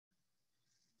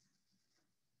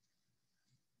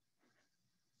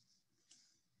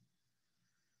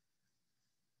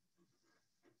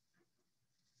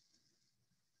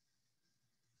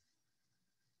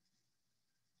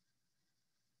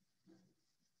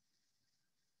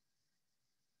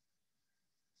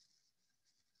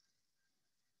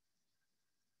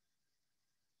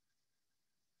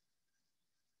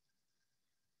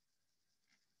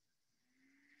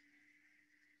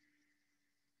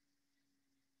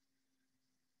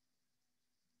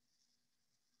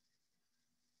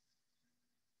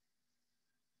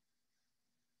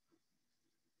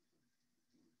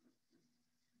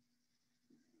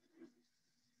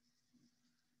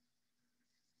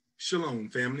Shalom,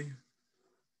 family.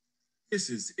 This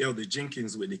is Elder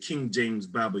Jenkins with the King James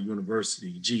Bible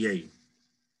University, GA.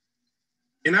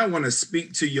 And I want to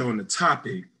speak to you on the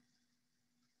topic,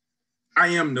 I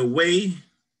am the way,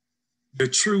 the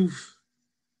truth,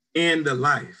 and the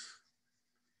life.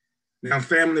 Now,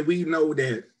 family, we know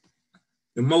that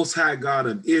the Most High God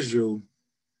of Israel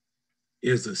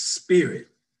is a spirit.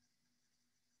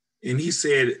 And he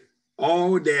said,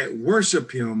 all that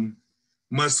worship him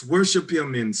must worship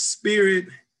him in spirit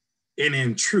and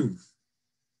in truth.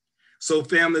 So,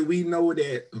 family, we know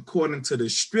that according to the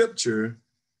scripture,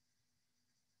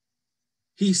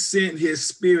 he sent his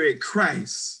spirit,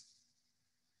 Christ,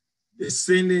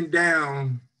 descending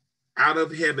down out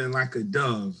of heaven like a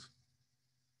dove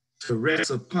to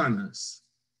rest upon us.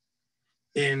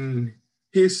 And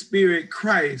his spirit,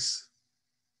 Christ,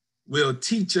 will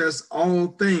teach us all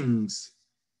things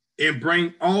and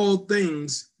bring all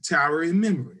things to our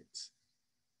remembrance.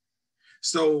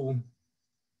 So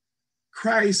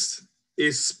Christ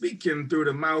is speaking through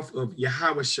the mouth of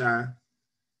Yahushua,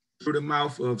 through the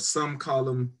mouth of some call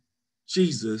him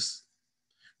Jesus,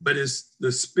 but it's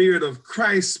the spirit of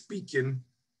Christ speaking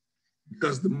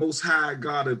because the Most High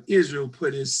God of Israel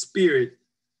put his spirit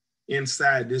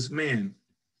inside this man.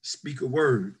 Speak a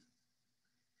word.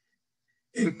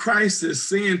 And Christ is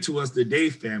saying to us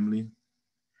today, family,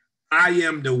 I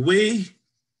am the way,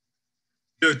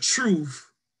 the truth,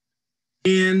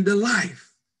 and the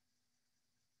life.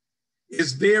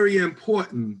 It's very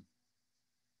important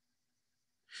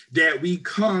that we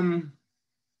come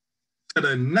to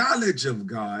the knowledge of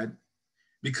God,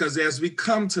 because as we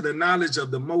come to the knowledge of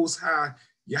the Most High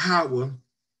Yahweh,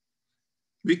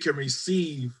 we can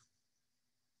receive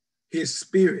his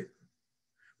spirit.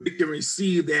 We can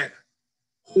receive that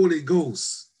Holy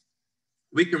Ghost.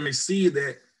 We can receive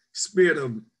that spirit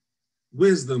of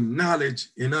wisdom, knowledge,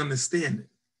 and understanding.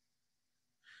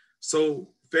 So,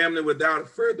 family, without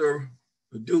further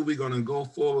ado, we're going to go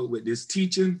forward with this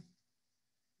teaching.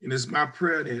 And it's my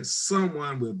prayer that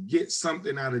someone will get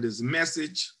something out of this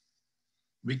message.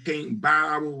 We can't buy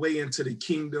our way into the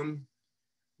kingdom.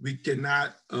 We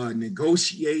cannot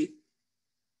negotiate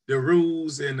the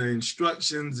rules and the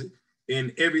instructions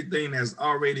and everything that's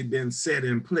already been set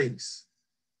in place.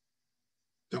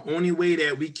 The only way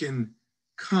that we can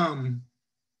come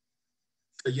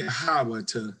to Yahweh,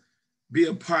 to be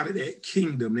a part of that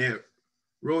kingdom, that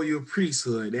royal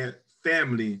priesthood, that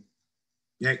family,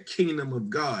 that kingdom of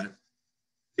God,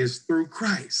 is through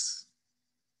Christ.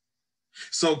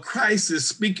 So Christ is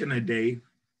speaking today.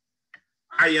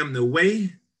 I am the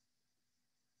way,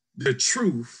 the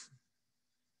truth,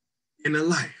 and the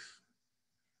life.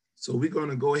 So we're going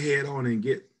to go ahead on and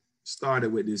get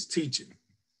started with this teaching.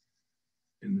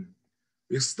 And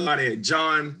we start at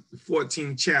John, the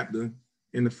 14th chapter,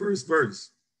 in the first verse.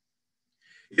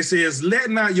 It says, let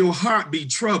not your heart be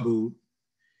troubled.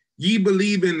 Ye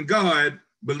believe in God,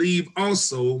 believe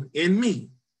also in me.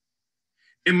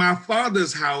 In my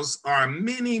Father's house are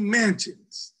many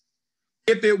mansions.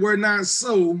 If it were not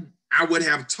so, I would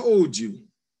have told you.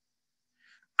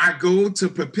 I go to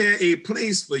prepare a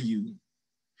place for you.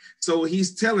 So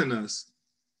he's telling us,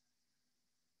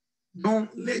 don't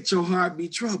let your heart be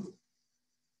troubled.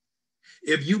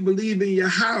 If you believe in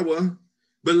Yahweh,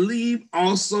 believe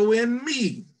also in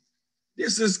me.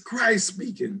 This is Christ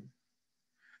speaking.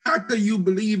 How can you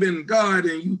believe in God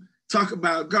and you talk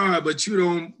about God, but you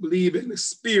don't believe in the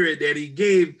spirit that he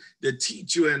gave to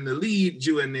teach you and to lead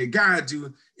you and to guide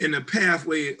you in the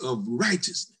pathway of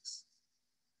righteousness?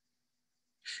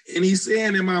 And he's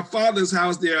saying, in my Father's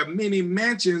house, there are many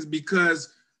mansions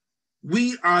because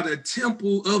we are the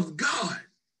temple of God,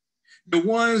 the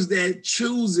ones that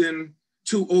choosing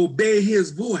to obey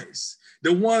his voice,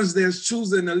 the ones that's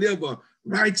choosing to live a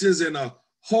righteous and a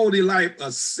holy life,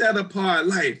 a set apart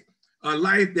life, a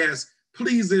life that's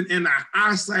pleasing in the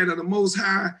eyesight of the Most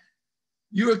High.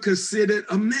 You're considered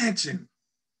a mansion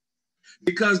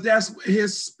because that's where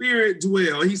his spirit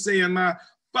dwells. He's saying, my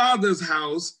Father's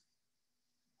house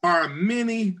are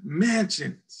many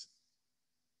mansions.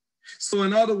 So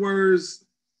in other words,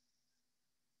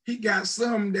 he got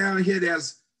some down here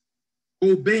that's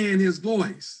obeying his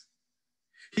voice.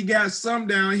 He got some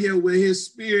down here where his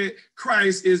spirit,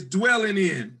 Christ, is dwelling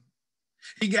in.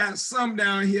 He got some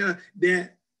down here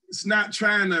that is not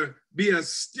trying to be a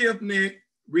stiff-necked,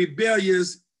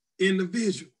 rebellious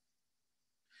individual.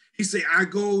 He said, I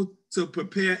go to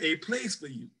prepare a place for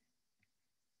you.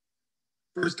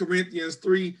 1 Corinthians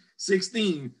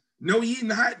 3:16. Know ye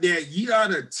not that ye are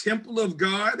the temple of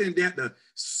God and that the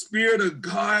Spirit of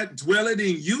God dwelleth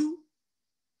in you?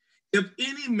 If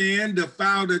any man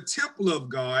defile the temple of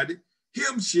God,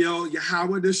 him shall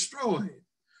Yahweh destroy.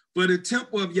 For the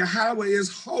temple of Yahweh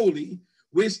is holy,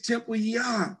 which temple ye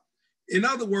are. In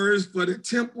other words, for the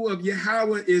temple of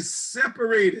Yahweh is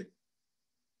separated,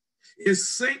 is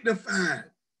sanctified,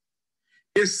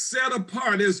 is set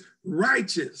apart, is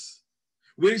righteous,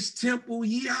 which temple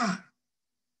ye are.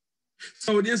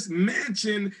 So this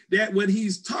mansion, that what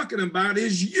he's talking about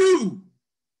is you.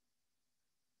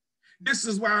 This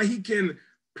is why he can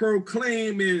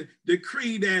proclaim and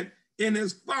decree that in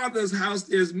his Father's house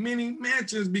there's many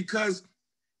mansions, because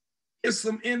there's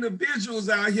some individuals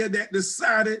out here that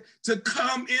decided to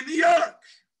come in the ark.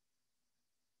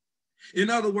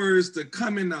 In other words, to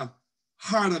come in the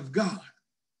heart of God.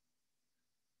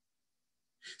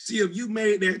 See, if you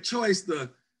made that choice to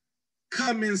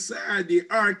come inside the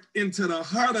ark into the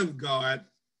heart of God,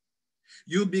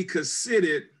 you'll be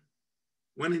considered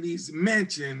one of these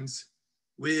mansions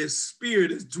where his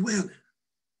spirit is dwelling.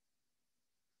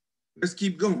 Let's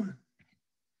keep going.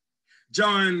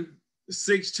 John, the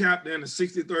 6th chapter and the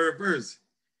 63rd verse.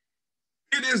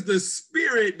 It is the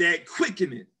spirit that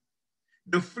quickeneth,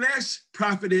 the flesh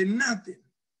profited nothing.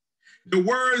 The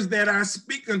words that I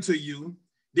speak unto you,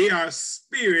 they are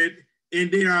spirit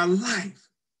and they are life.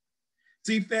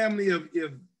 See, family, if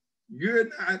you're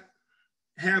not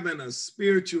having a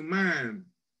spiritual mind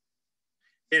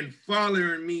and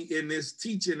following me in this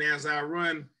teaching as I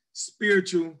run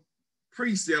spiritual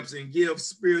precepts and give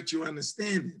spiritual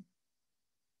understanding,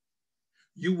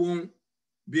 you won't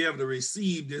be able to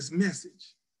receive this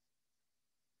message.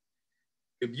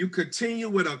 If you continue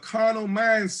with a carnal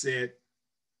mindset,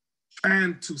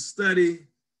 trying to study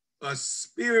a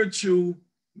spiritual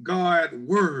God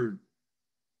word,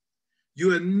 you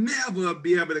will never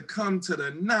be able to come to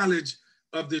the knowledge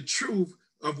of the truth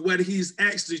of what he's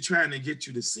actually trying to get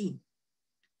you to see.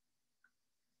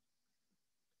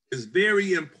 It's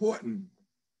very important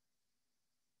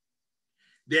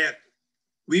that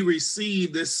we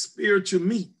receive this spiritual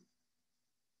meat.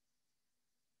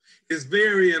 It's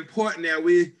very important that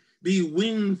we be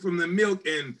weaned from the milk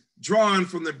and drawn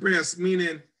from the breast,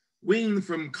 meaning weaned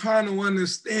from carnal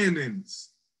understandings.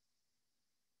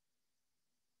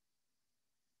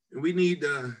 And we need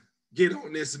to get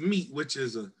on this meat, which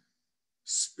is a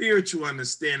spiritual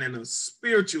understanding, a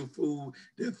spiritual food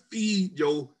to feed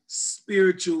your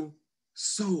spiritual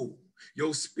soul,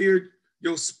 your spirit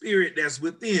that's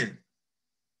within.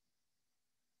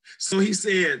 So he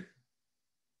said,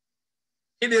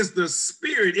 it is the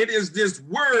spirit, it is this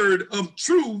word of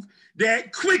truth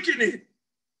that quickeneth.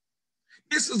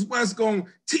 This is what's going to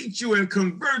teach you and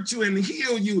convert you and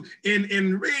heal you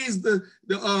and raise the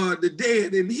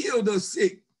dead and heal the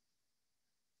sick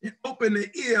and open the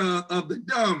ear of the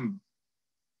dumb,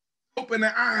 open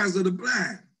the eyes of the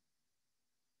blind.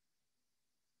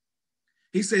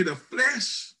 He said, the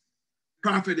flesh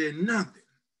profited nothing.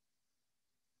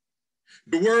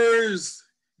 The words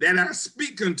that I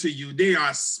speak unto you, they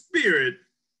are spirit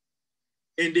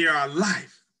and they are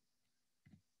life.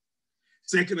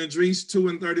 2 Esdras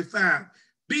 2:35.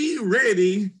 Be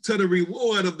ready to the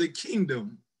reward of the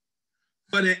kingdom,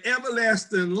 for the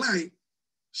everlasting light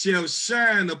shall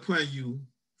shine upon you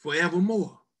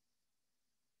forevermore.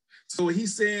 So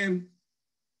he's saying,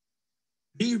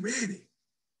 be ready.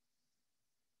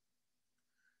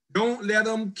 Don't let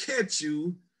them catch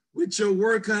you with your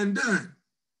work undone.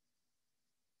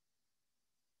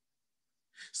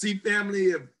 See, family,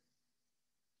 if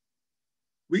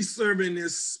we serving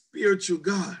this spiritual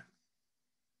God,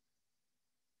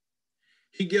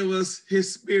 he give us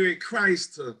his spirit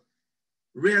Christ to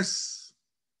rest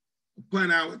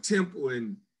upon our temple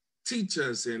and teach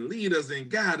us and lead us and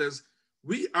guide us.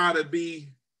 We ought to be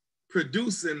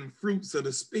producing fruits of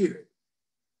the spirit.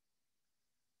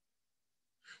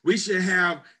 We should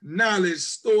have knowledge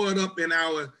stored up in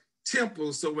our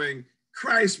temple, so when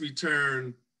Christ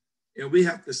returns and we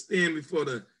have to stand before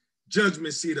the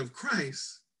judgment seat of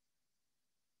Christ,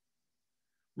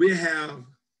 we have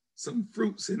some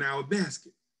fruits in our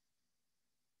basket.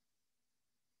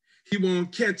 He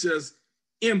won't catch us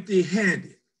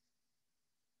empty-handed.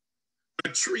 A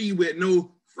tree with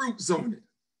no fruits on it.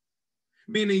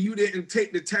 Meaning you didn't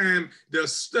take the time to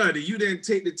study. You didn't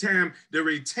take the time to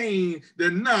retain the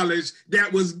knowledge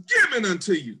that was given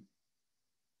unto you.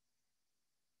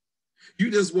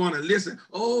 You just want to listen.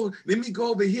 Oh, let me go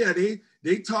over here.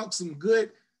 They talk some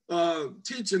good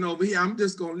teaching over here. I'm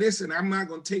just going to listen. I'm not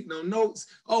going to take no notes.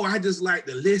 Oh, I just like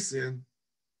to listen.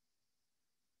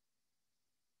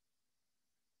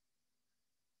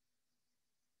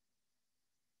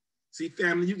 See,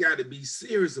 family, you got to be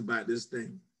serious about this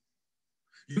thing.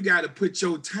 You got to put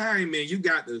your time in. You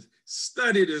got to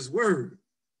study this word.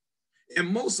 And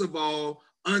most of all,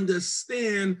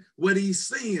 understand what he's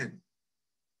saying.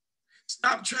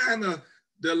 Stop trying to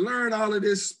learn all of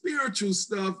this spiritual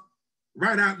stuff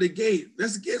right out the gate.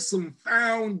 Let's get some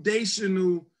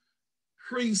foundational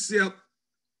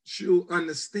preceptual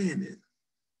understanding.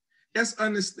 Let's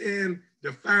understand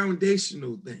the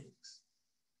foundational things.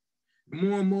 The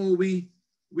more and more we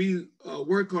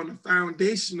work on the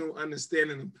foundational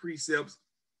understanding of precepts,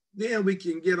 then we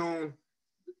can get on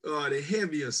the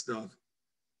heavier stuff.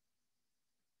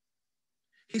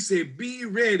 He said, be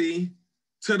ready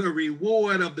to the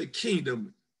reward of the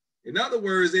kingdom. In other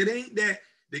words, it ain't that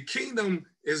the kingdom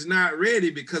is not ready,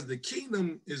 because the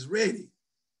kingdom is ready.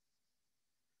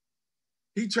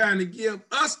 He's trying to give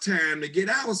us time to get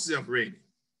ourselves ready.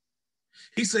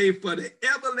 He said, for the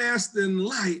everlasting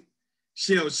light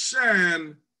shall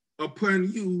shine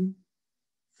upon you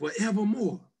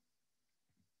forevermore.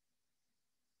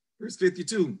 Verse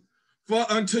 52, for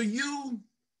unto you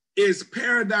is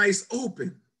paradise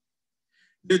open.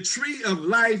 The tree of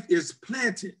life is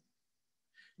planted.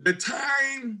 The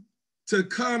time to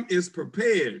come is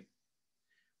prepared.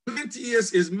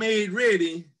 Plenteous is made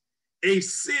ready. A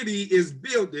city is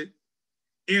builded,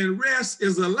 and rest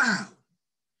is allowed.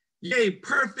 Yea,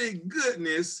 perfect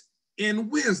goodness and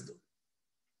wisdom.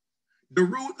 The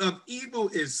root of evil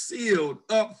is sealed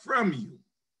up from you.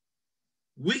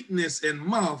 Weakness and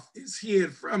moth is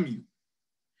hid from you.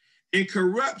 And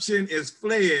corruption is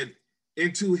fled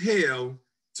into hell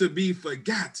to be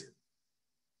forgotten.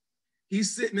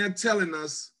 He's sitting there telling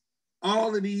us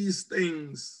all of these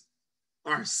things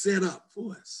are set up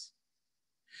for us.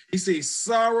 He says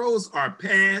sorrows are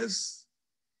past,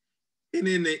 and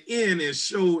in the end is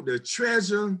showed the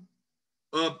treasure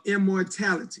of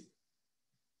immortality.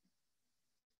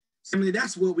 I mean,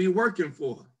 that's what we're working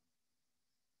for.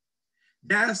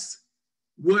 That's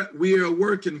what we are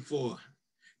working for.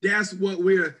 That's what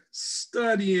we're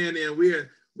studying, and we're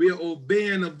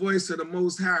obeying the voice of the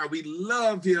Most High. We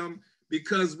love him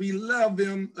because we love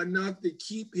him enough to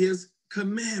keep his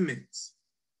commandments,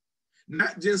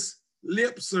 not just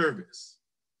lip service.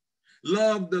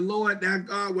 Love the Lord thy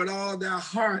God with all thy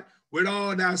heart, with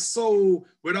all thy soul,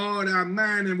 with all thy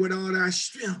mind, and with all thy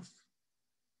strength.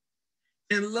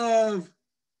 And love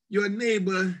your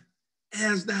neighbor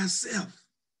as thyself.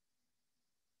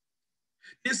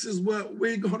 This is what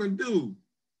we're going to do.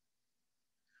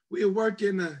 We're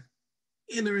working to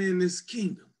enter in this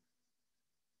kingdom.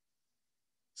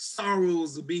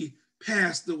 Sorrows will be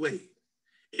passed away.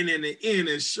 And in the end,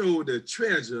 it showed the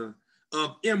treasure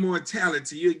of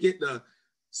immortality. You get to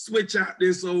switch out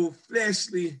this old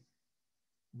fleshly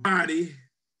body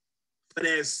for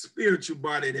that spiritual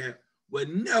body that will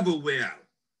never wear out,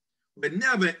 will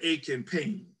never ache in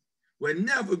pain, will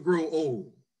never grow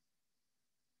old.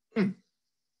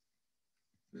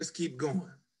 Let's keep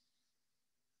going.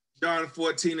 John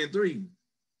 14:3,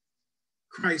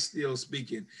 Christ still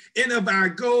speaking. And if I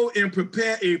go and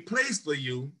prepare a place for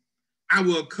you, I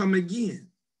will come again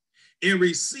and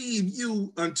receive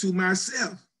you unto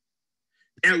myself,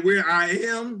 that where I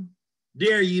am,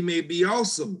 there ye may be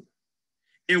also.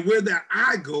 And whither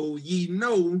I go, ye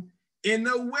know, and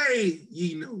the way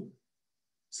ye know.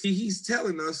 See, he's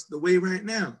telling us the way right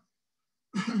now.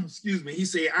 Excuse me. He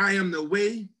said, I am the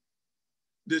way,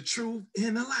 the truth,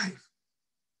 and the life.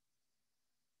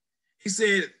 He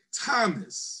said,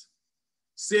 Thomas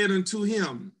said unto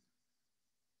him,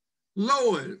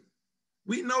 Lord,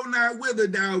 we know not whither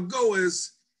thou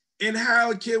goest, and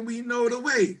how can we know the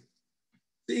way?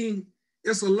 See,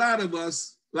 it's a lot of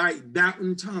us like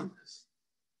doubting Thomas.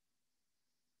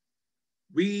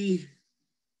 We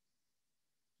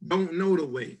don't know the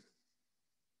way.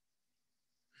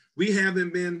 We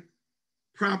haven't been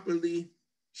properly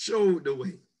showed the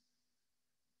way.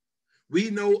 We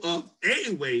know of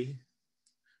a way,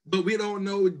 but we don't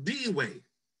know the way.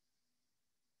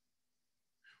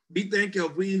 We think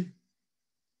if we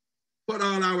put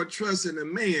all our trust in a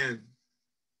man,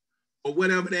 or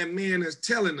whatever that man is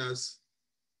telling us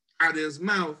out of his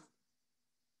mouth,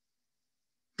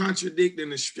 contradicting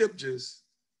the scriptures,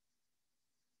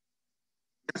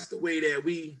 that's the way that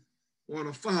we want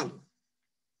to follow.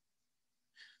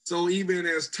 So even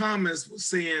as Thomas was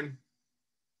saying,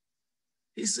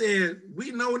 he said,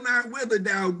 we know not whither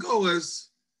thou goest,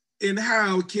 and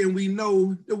how can we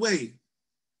know the way?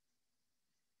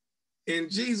 And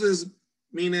Jesus,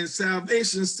 meaning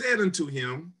salvation, said unto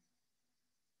him,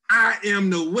 I am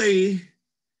the way,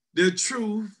 the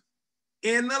truth,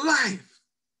 and the life.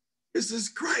 This is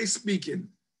Christ speaking,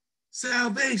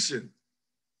 salvation.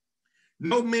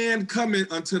 No man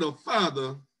cometh unto the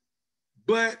Father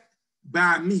but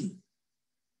by me.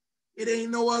 It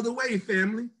ain't no other way,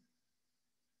 family.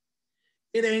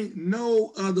 It ain't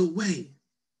no other way.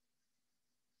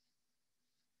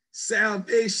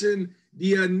 Salvation,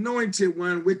 the anointed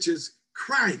one, which is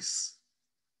Christ.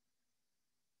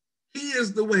 He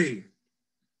is the way,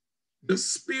 the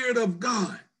Spirit of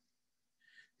God,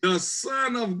 the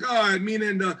Son of God,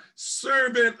 meaning the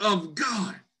servant of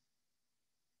God.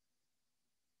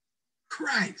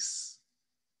 Christ.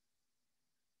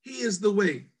 He is the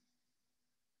way.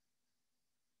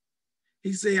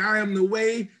 He said, I am the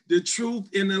way, the truth,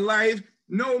 and the life.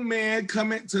 No man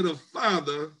cometh to the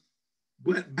Father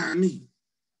but by me.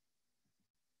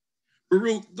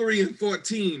 Baruch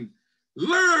 3:14.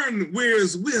 Learn where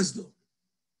is wisdom,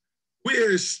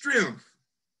 where is strength,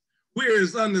 where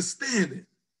is understanding,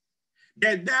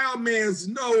 that thou mayest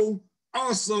know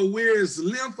also where is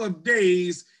length of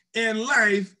days and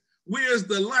life, where is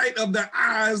the light of the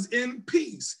eyes in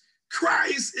peace.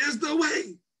 Christ is the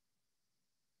way.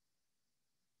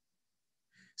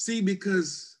 See,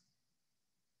 because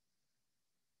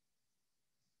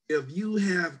if you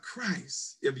have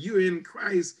Christ, if you're in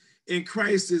Christ and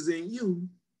Christ is in you,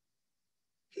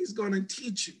 he's going to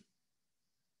teach you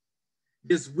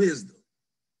this wisdom.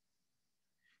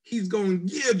 He's going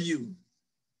to give you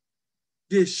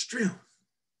this strength.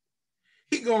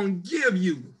 He's going to give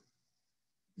you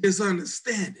this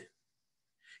understanding.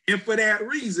 And for that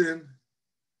reason,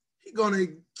 he's going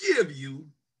to give you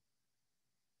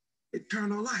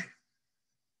eternal life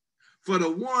for the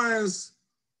ones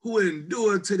who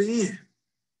endure to the end.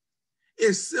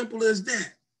 It's simple as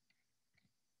that.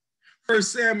 1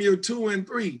 Samuel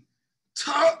 2:3.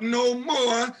 Talk no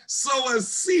more, so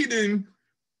exceeding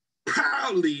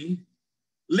proudly,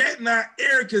 let not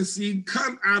arrogancy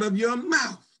come out of your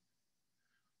mouth.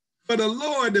 For the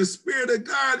Lord, the Spirit of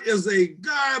God, is a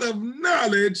God of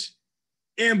knowledge,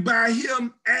 and by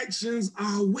him actions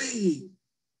are weighed.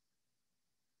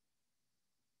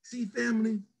 See,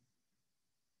 family,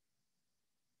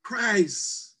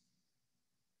 Christ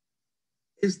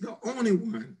is the only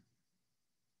one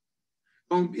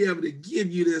going to be able to give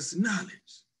you this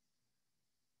knowledge,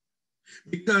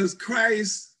 because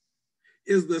Christ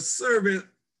is the servant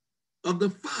of the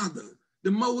Father,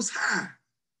 the Most High.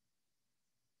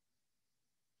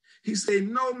 He said,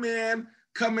 no man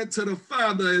cometh to the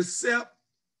Father except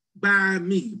by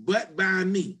me, but by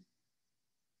me.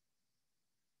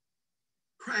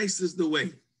 Christ is the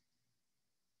way.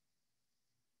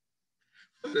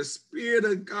 For the Spirit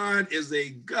of God is a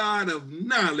God of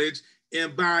knowledge,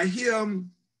 and by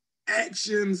him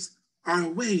actions are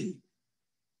weighed.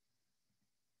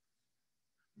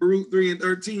 Baruch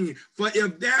 3:13. For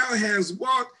if thou hast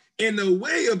walked in the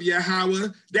way of Yahweh,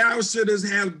 thou shouldest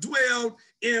have dwelled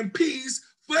in peace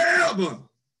forever.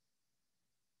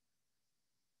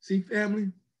 See,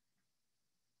 family,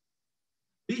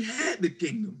 we had the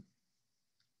kingdom,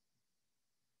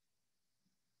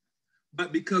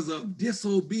 but because of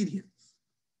disobedience,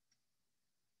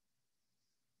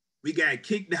 we got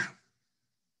kicked out.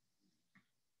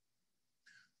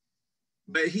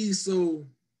 But he's so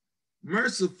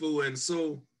merciful and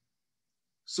so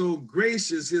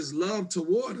gracious, his love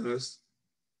toward us,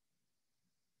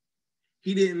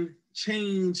 he didn't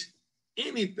change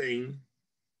anything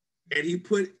that he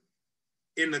put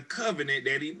in the covenant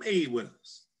that he made with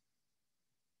us.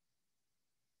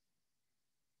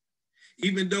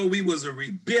 Even though we was a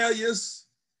rebellious,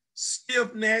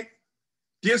 stiff-necked,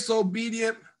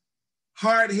 disobedient,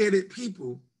 hard-headed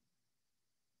people,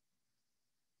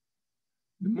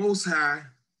 the Most High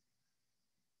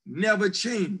never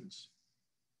changed.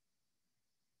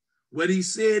 What he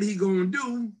said he gonna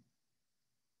do,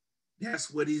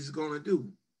 that's what he's gonna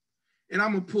do. And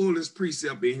I'm gonna pull this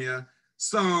precept in here.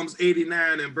 Psalms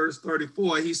 89 and verse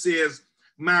 34, he says,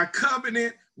 my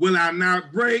covenant will I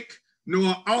not break,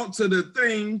 nor alter the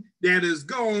thing that is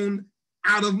gone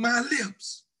out of my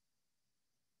lips.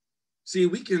 See,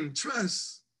 we can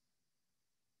trust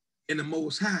in the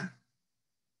Most High.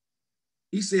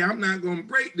 He said, I'm not going to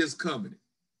break this covenant.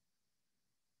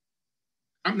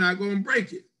 I'm not going to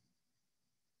break it.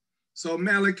 So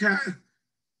Malachi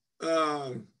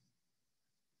 3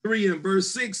 and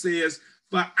verse 6 says,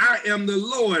 for I am the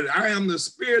Lord, I am the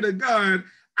Spirit of God,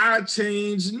 I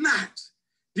change not.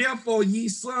 Therefore, ye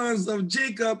sons of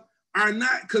Jacob are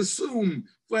not consumed.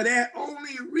 For that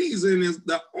only reason is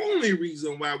the only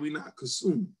reason why we're not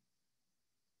consumed.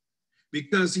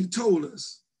 Because he told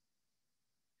us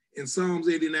in Psalms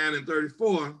 89 and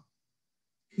 34,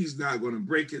 he's not going to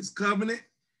break his covenant,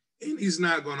 and he's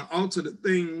not going to alter the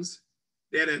things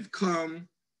that have come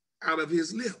out of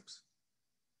his lips.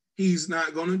 He's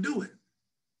not going to do it.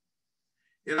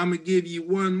 And I'm going to give you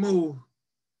one more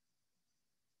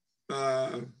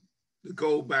to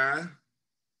go by.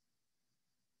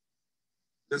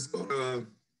 Let's go to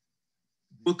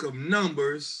book of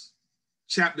Numbers,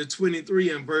 chapter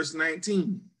 23 and verse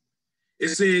 19. It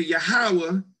said,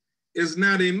 Yahweh is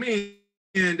not a man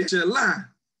that shall lie,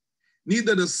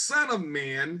 neither the son of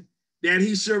man that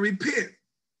he shall repent.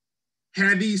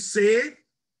 Have he said,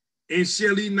 and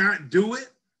shall he not do it?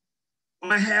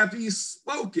 Or have he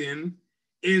spoken,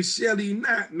 and shall he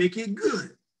not make it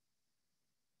good?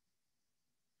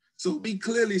 So we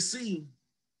clearly see,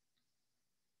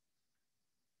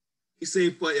 he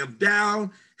said, for if thou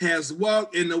hast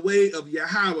walked in the way of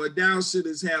Yahweh, thou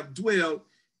shouldest have dwelt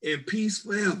in peace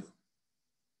forever.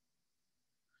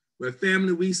 But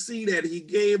family, we see that he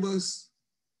gave us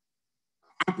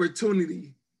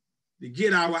opportunity to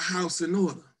get our house in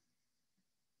order.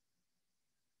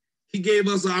 He gave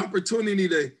us an opportunity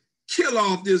to kill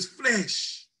off this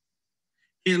flesh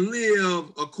and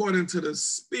live according to the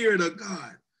Spirit of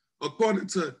God, according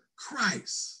to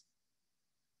Christ.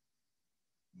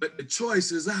 But the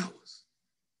choice is ours.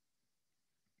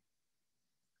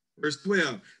 Verse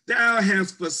 12, thou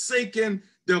hast forsaken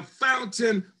the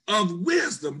fountain of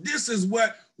wisdom. This is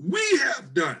what we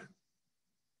have done.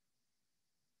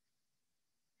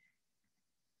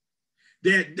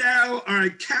 That thou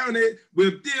art counted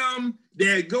with them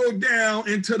that go down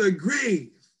into the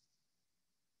grave.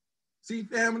 See,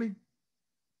 family?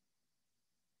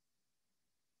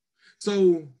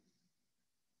 So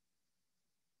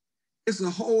it's a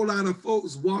whole lot of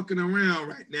folks walking around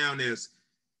right now that's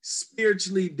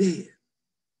spiritually dead.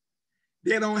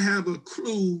 They don't have a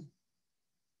clue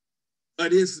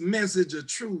of this message of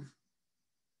truth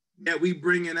that we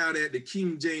bringing out at the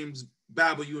King James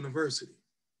Bible University.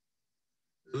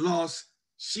 The lost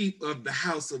sheep of the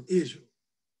house of Israel.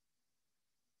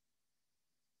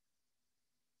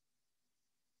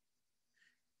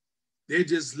 They're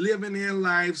just living their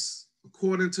lives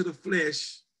according to the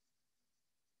flesh,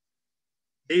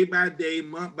 day by day,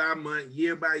 month by month,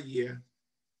 year by year.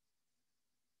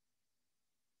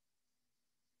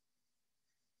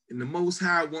 And the Most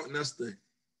High wanting us to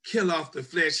kill off the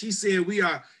flesh. He said we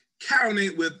are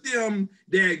counted with them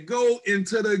that go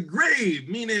into the grave,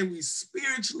 meaning we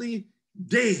spiritually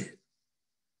dead.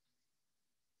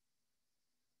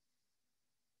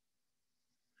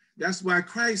 That's why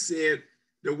Christ said,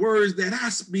 the words that I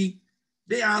speak,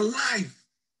 they are life.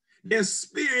 They're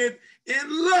spirit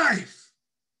and life.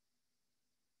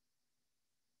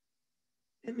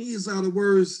 And these are the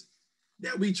words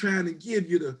that we trying to give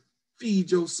you to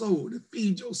feed your soul, to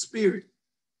feed your spirit.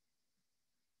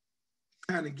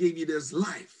 Trying to give you this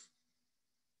life.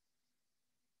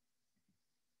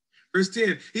 Verse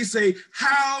 10, he say,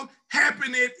 how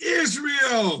happened it,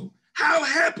 Israel? How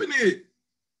happened it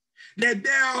that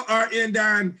thou art in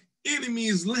thine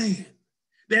enemy's land,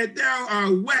 that thou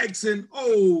art waxing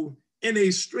old in a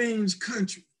strange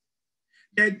country,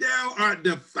 that thou art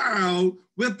defiled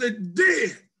with the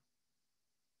dead?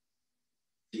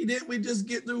 See, didn't we just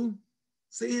get through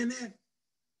saying that?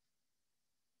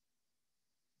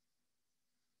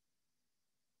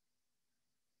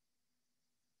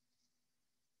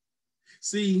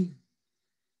 See,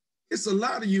 it's a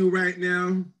lot of you right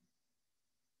now,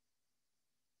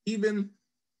 even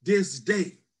this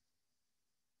day.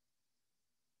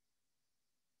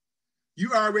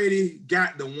 You already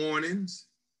got the warnings.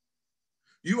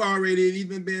 You already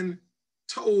even been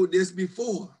told this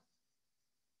before.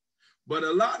 But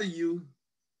a lot of you,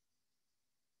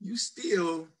 you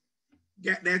still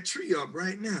got that tree up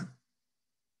right now.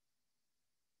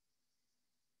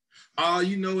 All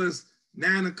you know is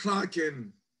 9 o'clock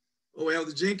and, oh,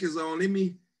 Elder Jenkins on. Let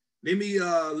me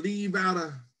leave out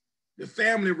of the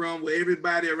family room with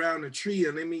everybody around the tree,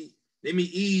 and let me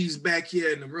ease back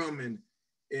here in the room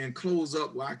and close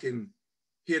up where I can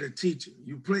hear the teaching.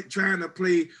 You trying to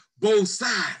play both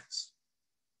sides.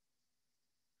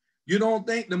 You don't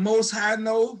think the Most High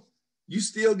know you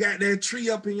still got that tree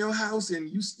up in your house and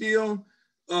you still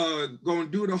gonna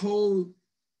do the whole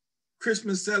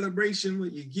Christmas celebration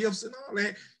with your gifts and all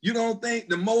that? You don't think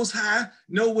the Most High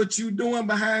know what you doing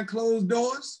behind closed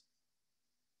doors?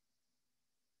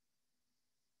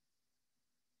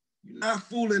 You're not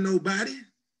fooling nobody.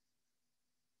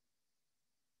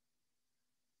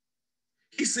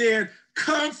 He said,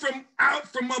 come from out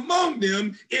from among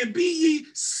them and be ye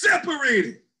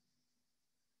separated.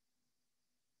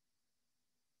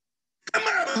 Come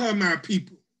out of her, my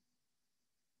people.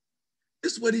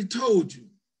 This is what he told you.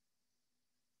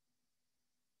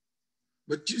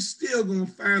 But you still gonna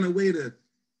find a way to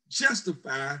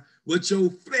justify what your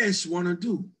flesh wanna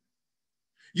do.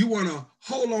 You wanna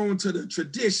hold on to the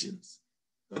traditions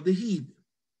of the heathen.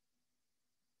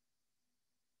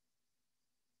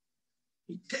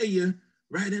 He tell you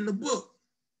right in the book,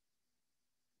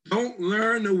 Don't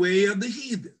learn the way of the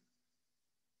heathen.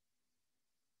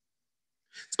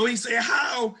 So he said,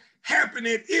 how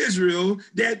happeneth Israel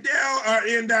that thou art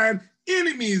in thine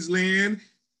enemy's land,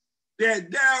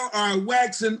 that thou art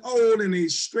waxen old in a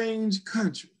strange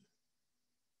country,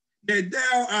 that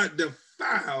thou art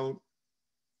defiled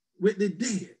with the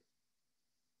dead.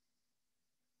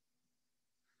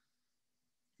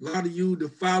 A lot of you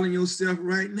defiling yourself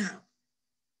right now,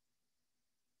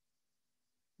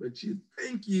 but you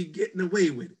think you're getting away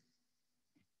with it.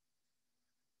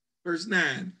 Verse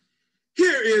 9,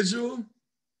 hear Israel,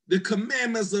 the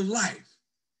commandments of life.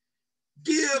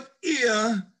 Give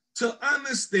ear to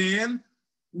understand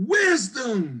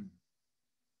wisdom.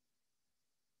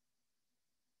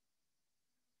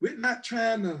 We're not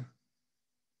trying to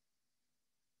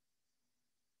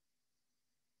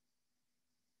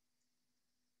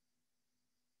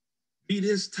be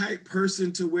this type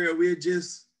person to where we're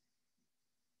just,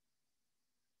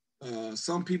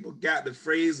 some people got the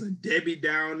phrase a Debbie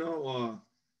Downer, or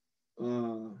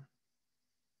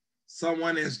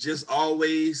someone that's just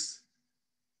always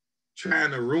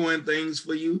trying to ruin things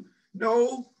for you.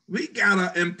 No, we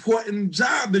got an important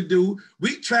job to do.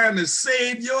 We trying to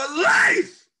save your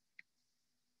life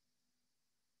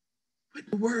with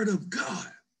the word of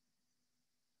God.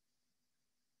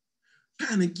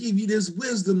 Trying to give you this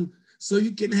wisdom so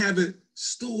you can have it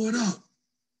stored up.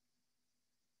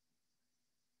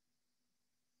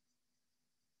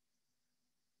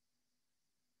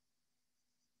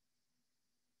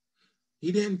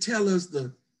 He didn't tell us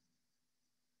to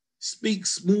speak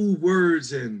smooth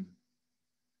words and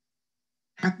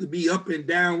have to be up and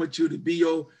down with you to be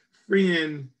your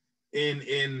friend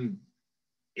and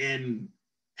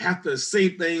have to say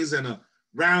things in a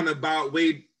roundabout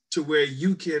way to where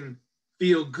you can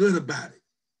feel good about it.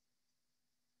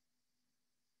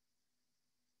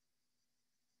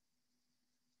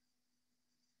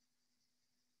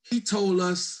 He told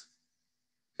us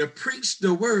to preach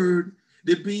the word,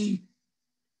 to be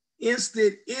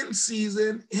instant in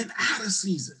season and out of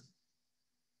season.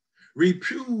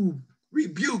 Reprove,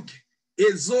 rebuke,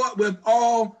 exhort with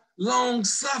all long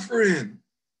suffering.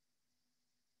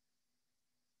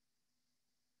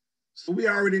 So we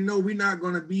already know we're not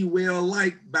going to be well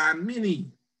liked by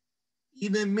many,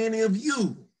 even many of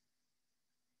you.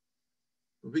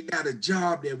 But we got a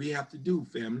job that we have to do,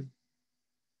 family.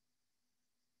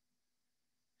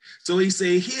 So he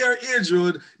said, hear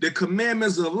Israel, the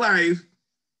commandments of life,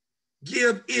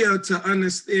 give ear to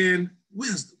understand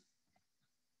wisdom.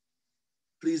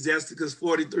 Ecclesiasticus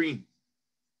 43.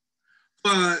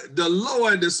 For the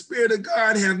Lord, the Spirit of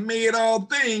God, have made all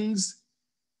things,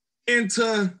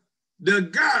 into the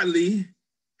godly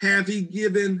have he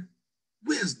given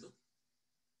wisdom.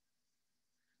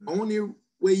 The only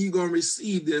way you're going to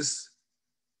receive this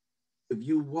if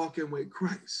you walking with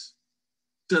Christ.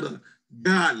 To the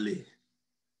godly.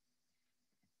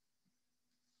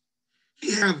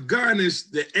 He have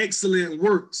garnished the excellent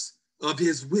works of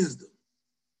his wisdom.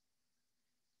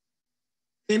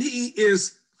 And he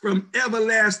is from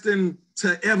everlasting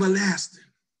to everlasting.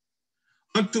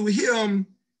 Unto him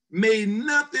may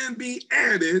nothing be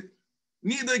added,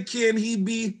 neither can he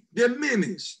be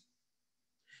diminished.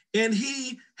 And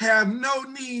he have no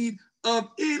need of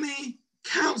any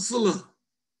counselor.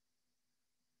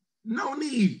 No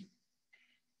need.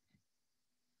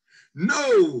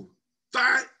 No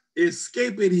thought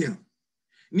escaping him.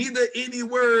 Neither any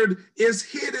word is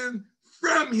hidden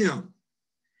from him.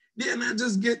 Didn't I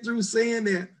just get through saying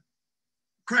that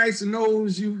Christ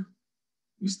knows you?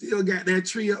 You still got that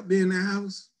tree up there in the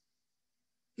house?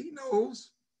 He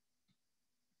knows.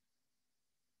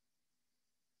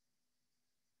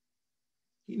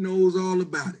 He knows all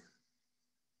about it.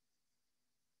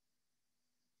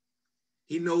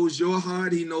 He knows your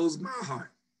heart. He knows my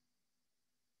heart.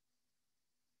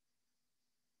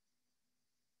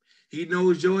 He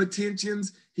knows your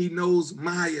intentions. He knows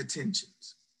my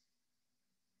intentions.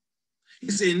 He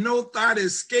said, no thought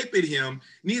escapeth him,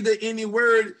 neither any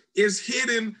word is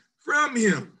hidden from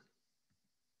him.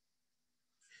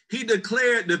 He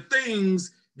declared the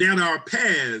things that are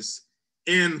past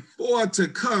and for to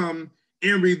come,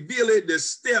 and revealed the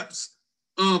steps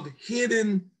of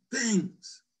hidden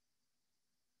things.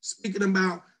 Speaking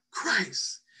about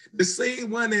Christ, the same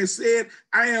one that said,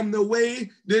 I am the way,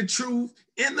 the truth,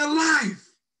 and the life.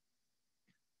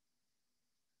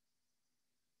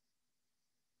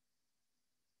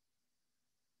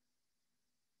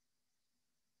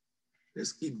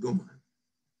 Let's keep going.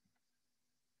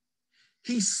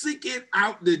 He seeketh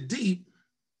out the deep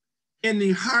in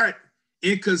the heart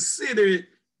and considered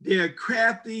their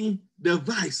crafty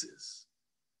devices.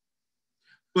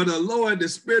 For the Lord, the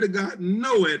Spirit of God,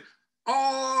 knoweth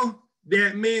all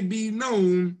that may be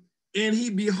known, and he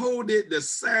beholdeth the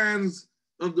signs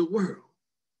of the world.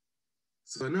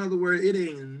 So in other words, it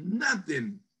ain't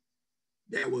nothing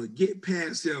that will get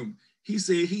past him. He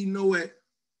said he knoweth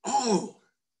all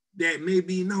that may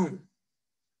be known.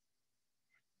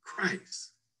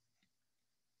 Christ.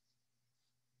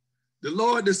 The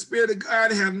Lord, the Spirit of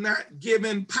God, have not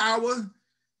given power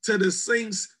to the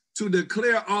saints to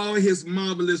declare all his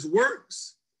marvelous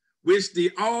works, which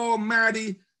the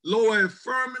Almighty Lord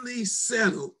firmly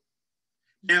settled,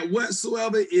 that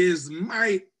whatsoever is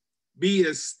might be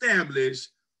established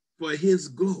for his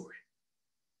glory.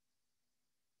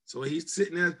 So he's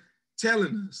sitting there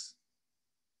telling us,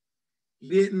 he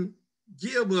didn't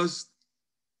give us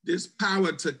this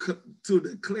power to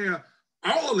declare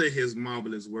all of his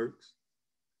marvelous works.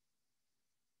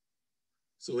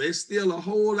 So it's still a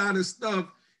whole lot of stuff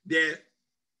that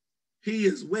he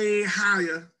is way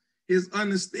higher, his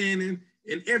understanding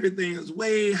and everything is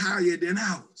way higher than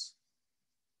ours.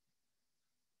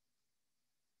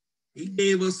 He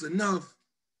gave us enough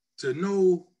to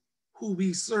know who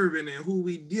we serving and who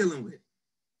we dealing with,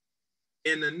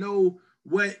 and to know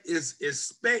what is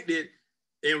expected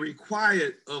and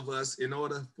required of us in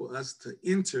order for us to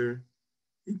enter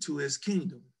into his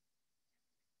kingdom.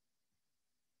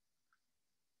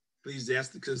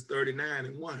 Ecclesiasticus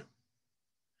 39:1.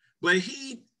 But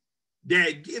he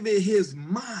that giveth his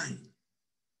mind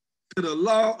to the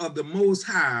law of the Most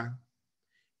High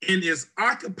and is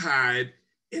occupied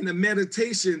in the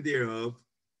meditation thereof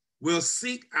will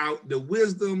seek out the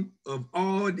wisdom of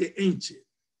all the ancient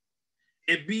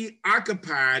and be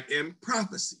occupied in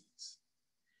prophecies.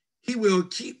 He will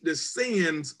keep the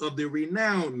sayings of the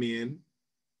renowned men,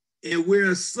 and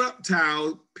where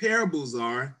subtle parables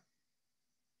are,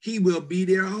 he will be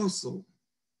there also.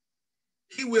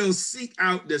 He will seek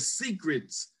out the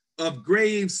secrets of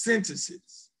grave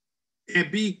sentences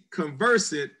and be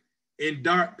conversant in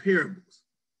dark parables.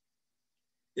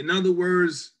 In other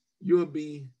words, you'll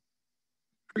be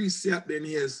precepting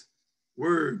his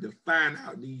word to find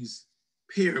out these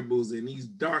parables and these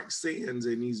dark sayings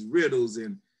and these riddles,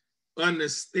 and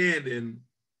understanding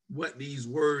what these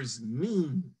words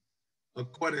mean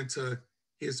according to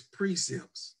his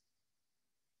precepts.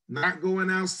 Not going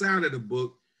outside of the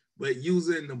book, but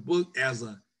using the book as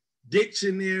a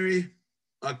dictionary,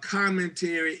 a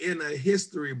commentary, and a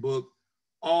history book,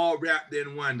 all wrapped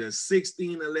in one, the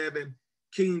 1611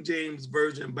 King James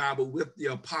Version Bible with the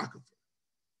Apocrypha.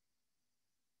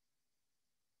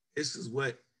 This is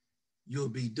what you'll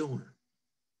be doing.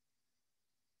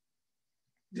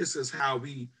 This is how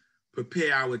we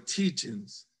prepare our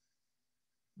teachings,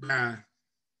 by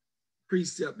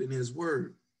precepting his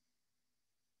word.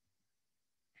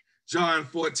 John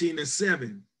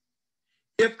 14:7.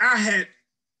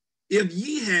 If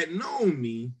ye had known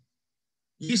me,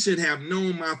 ye should have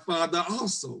known my Father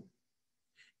also.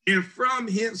 And from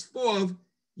henceforth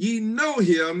ye know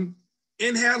him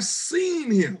and have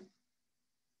seen him.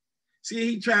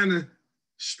 See, he trying to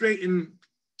straighten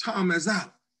Thomas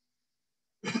out.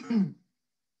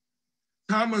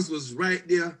 Thomas was right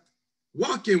there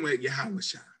walking with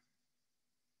Yahushua.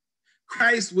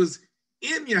 Christ was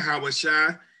in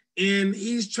Yahushua, and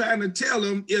he's trying to tell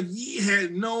him, if ye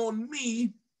had known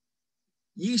me,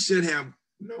 ye should have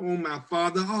known my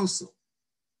Father also.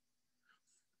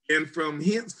 And from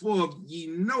henceforth ye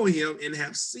know him and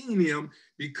have seen him,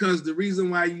 because the reason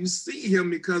why you see him,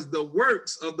 because the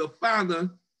works of the Father,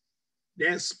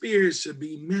 that Spirit should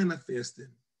be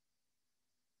manifested.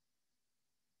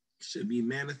 Should be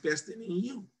manifested in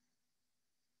you.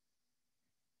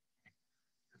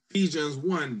 Ephesians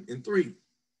 1:3.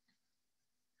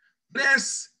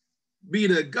 Blessed be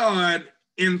the God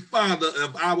and Father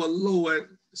of our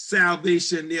Lord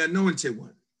salvation, the Anointed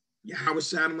One,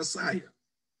 Yahushua the Messiah.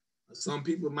 Some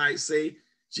people might say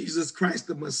Jesus Christ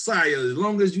the Messiah. As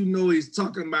long as you know he's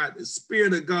talking about the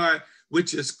Spirit of God,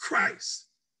 which is Christ,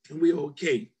 and we're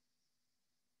okay.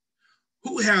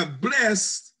 Who have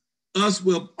blessed us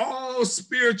with all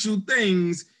spiritual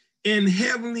things in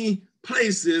heavenly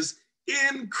places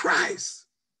in Christ.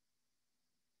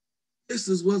 This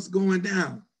is what's going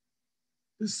down.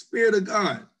 The Spirit of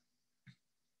God.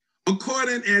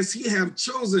 According as he have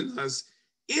chosen us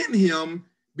in him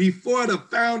before the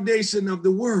foundation of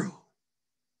the world,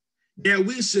 that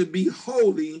we should be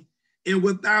holy and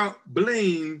without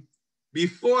blame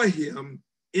before him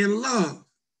in love,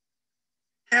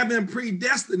 having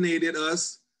predestinated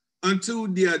us unto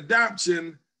the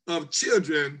adoption of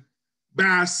children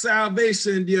by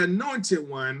salvation, the Anointed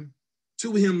One,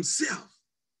 to himself,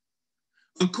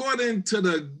 according to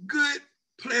the good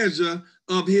pleasure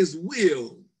of his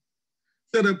will,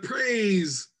 to the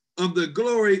praise of the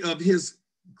glory of his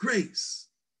grace,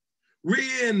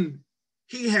 wherein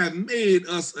he hath made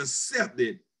us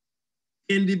accepted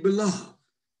in the beloved,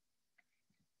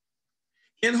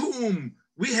 in whom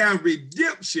we have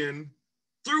redemption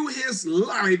through his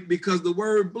life, because the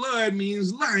word blood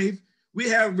means life. We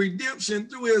have redemption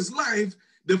through his life,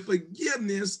 the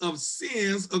forgiveness of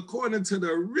sins according to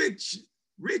the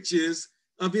riches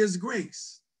of his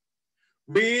grace,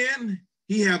 when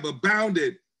he have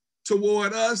abounded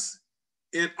toward us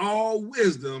in all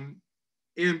wisdom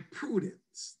and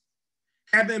prudence,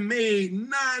 having made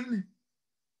known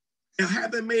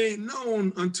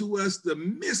unto us the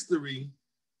mystery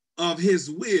of his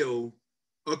will,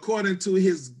 according to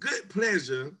his good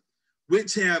pleasure,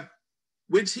 which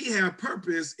he have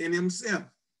purposed in himself,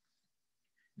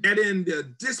 that in the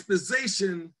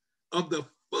dispensation of the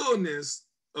fullness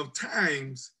of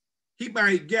times he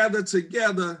might gather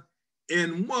together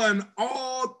in one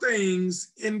all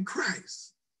things in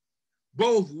Christ,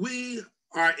 both we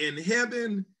are in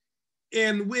heaven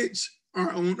and which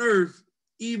are on earth,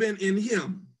 even in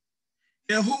him,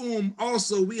 in whom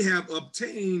also we have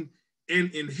obtained an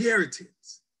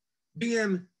inheritance,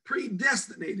 being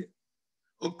predestinated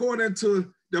according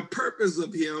to the purpose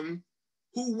of him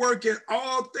who worketh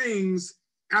all things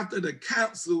after the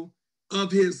counsel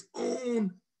of his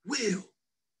own will.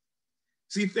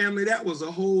 See, family, that was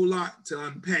a whole lot to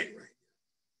unpack right now.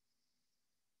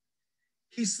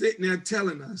 He's sitting there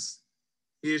telling us,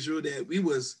 Israel, that we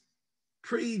was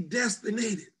predestined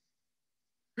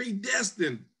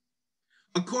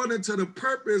according to the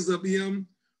purpose of him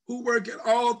who worketh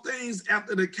all things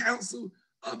after the counsel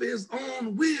of his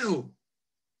own will,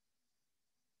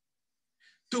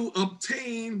 to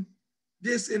obtain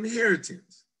this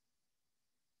inheritance.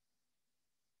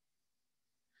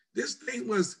 This thing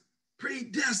was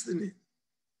predestined.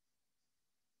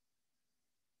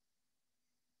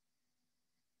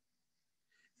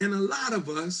 And a lot of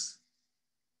us,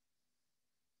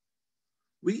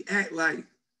 we act like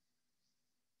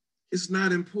it's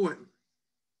not important.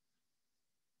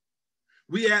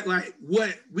 We act like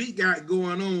what we got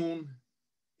going on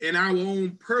in our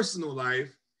own personal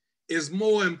life is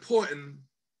more important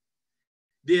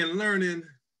than learning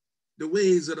the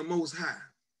ways of the Most High,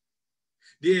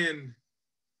 than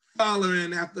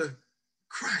following after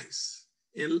Christ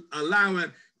and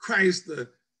allowing Christ to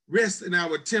rest in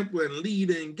our temple and lead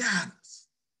and guide us.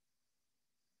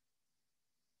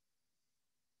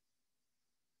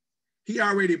 He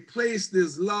already placed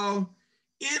this law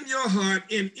in your heart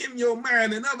and in your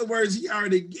mind. In other words, he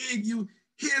already gave you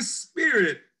his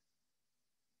spirit.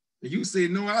 And you say,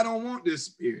 no, I don't want this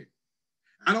spirit.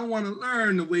 I don't want to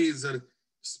learn the ways of the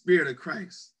spirit of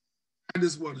Christ. I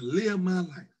just want to live my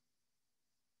life.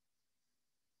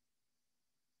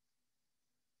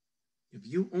 If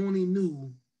you only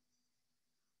knew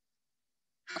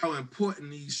how important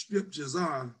these scriptures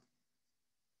are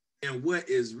and what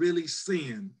is really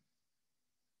sin,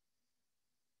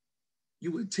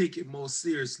 you would take it more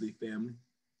seriously, family.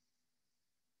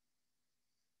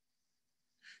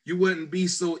 You wouldn't be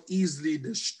so easily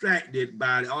distracted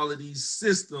by all of these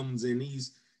systems and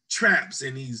these traps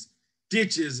and these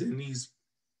ditches and these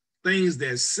things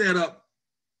that set up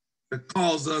to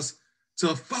cause us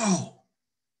to fall.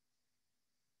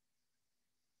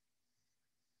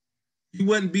 You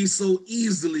wouldn't be so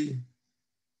easily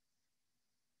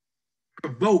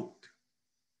provoked,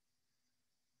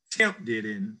 tempted,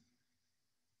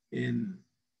 and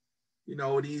you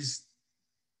know, these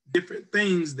different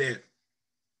things that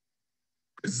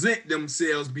present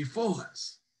themselves before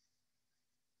us.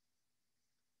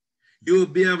 You'll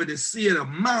be able to see it a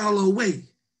mile away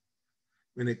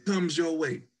when it comes your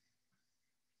way.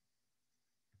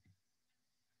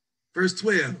 Verse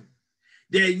 12,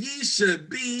 that ye should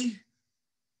be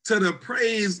to the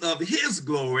praise of his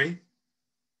glory,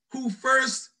 who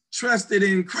first trusted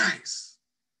in Christ,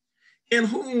 in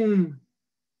whom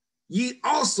ye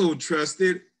also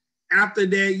trusted, after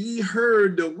that ye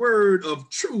heard the word of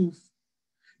truth,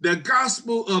 the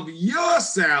gospel of your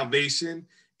salvation,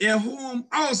 in whom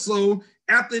also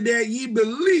after that ye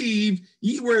believed,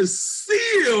 ye were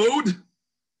sealed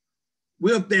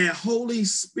with that Holy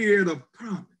Spirit of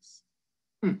promise,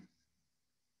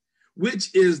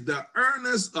 which is the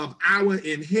earnest of our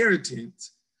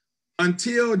inheritance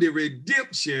until the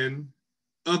redemption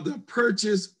of the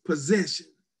purchased possession,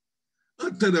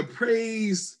 unto the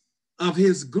praise of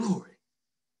his glory.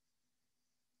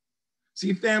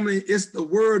 See, family, it's the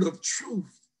word of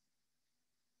truth,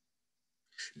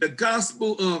 the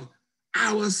gospel of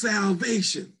our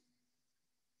salvation.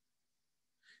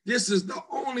 This is the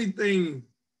only thing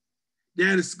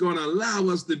that is going to allow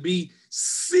us to be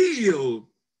sealed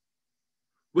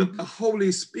with the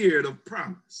Holy Spirit of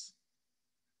promise,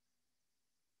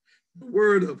 the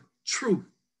word of truth.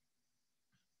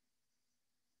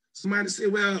 Somebody say,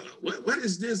 well, what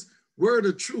is this word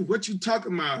of truth? What you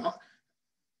talking about?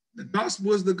 The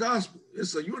gospel is the gospel.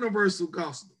 It's a universal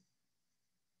gospel.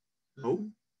 No.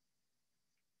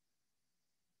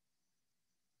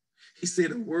 He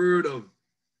said a word of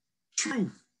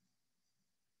truth,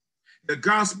 the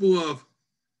gospel of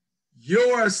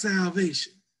your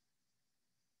salvation.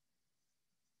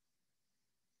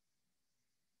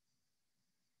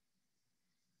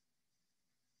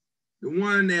 The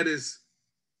one that is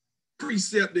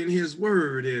precepting his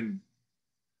word and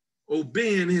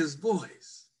obeying his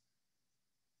voice.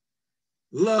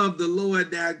 Love the Lord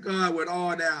thy God with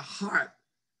all thy heart,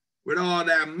 with all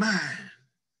thy mind,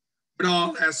 with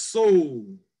all thy soul,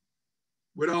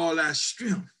 with all thy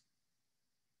strength.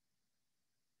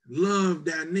 Love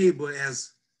thy neighbor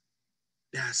as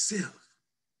thyself.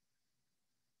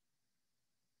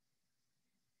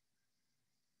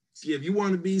 See, if you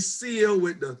want to be sealed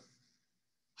with the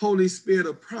Holy Spirit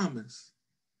of promise,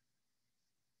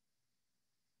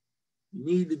 you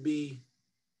need to be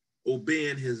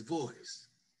obeying his voice.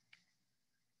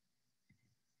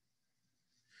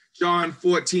 John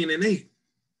 14:8.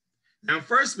 Now,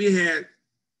 first we had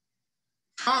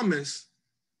Thomas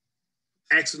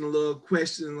asking a little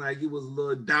question, like he was a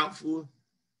little doubtful.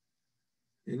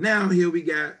 And now here we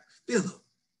got Philip.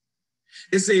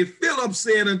 It said, Philip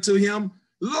said unto him,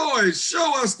 Lord,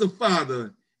 show us the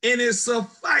Father, and it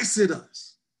sufficeth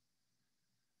us.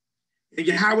 And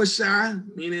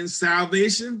Yahushua, meaning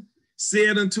salvation,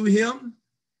 said unto him,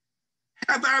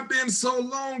 have I been so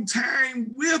long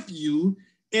time with you,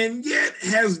 and yet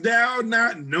hast thou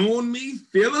not known me,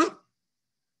 Philip?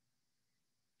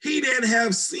 He that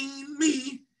have seen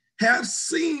me have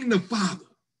seen the Father.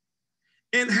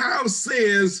 And how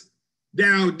sayest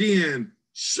thou then,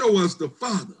 show us the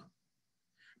Father?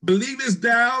 Believest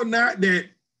thou not that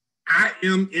I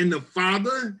am in the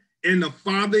Father, and the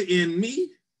Father in me?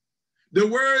 The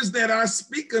words that I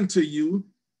speak unto you,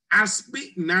 I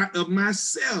speak not of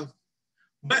myself,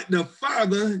 but the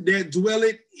Father that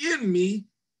dwelleth in me,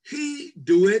 he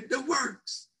doeth the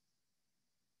works.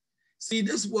 See,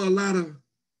 this is where a lot of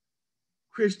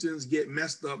Christians get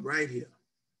messed up right here.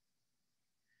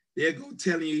 They're going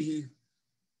telling you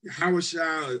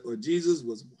Yahushua or Jesus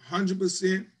was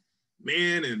 100%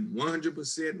 man and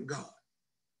 100% God.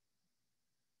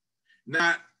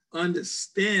 Not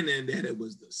understanding that it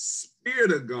was the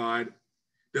Spirit of God,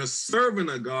 the servant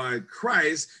of God,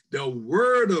 Christ, the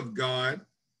Word of God,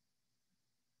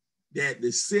 that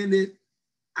descended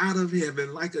out of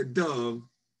heaven like a dove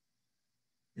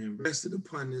and rested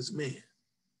upon this man.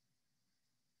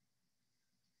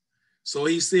 So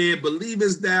he said,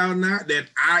 believest thou not that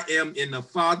I am in the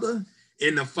Father,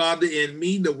 and the Father in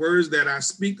me? The words that I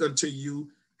speak unto you,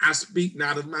 I speak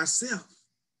not of myself,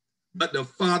 but the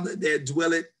Father that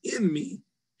dwelleth in me,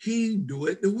 he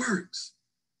doeth the works.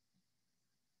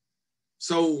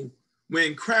 So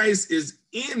when Christ is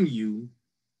in you,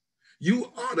 you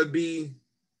ought to be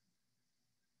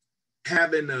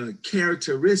having the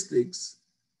characteristics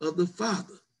of the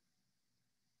Father.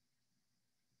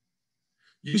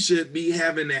 You should be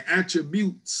having the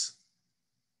attributes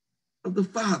of the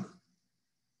Father.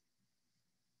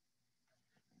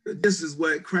 This is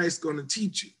what Christ's going to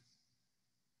teach you.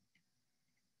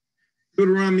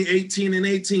 Deuteronomy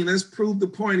 18:18, let's prove the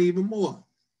point even more.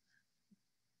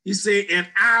 He said, and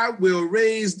I will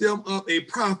raise them up a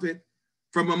prophet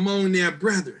from among their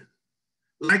brethren,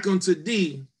 like unto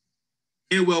thee,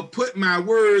 and will put my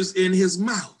words in his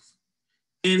mouth,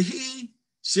 and he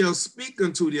shall speak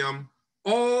unto them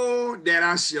all that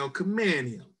I shall command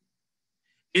him.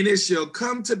 And it shall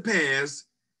come to pass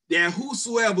that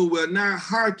whosoever will not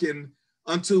hearken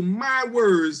unto my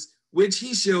words, which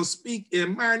he shall speak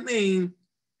in my name,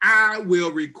 I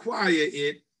will require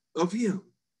it of him.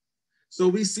 So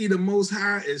we see the Most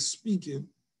High is speaking,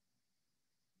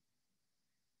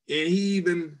 and he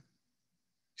even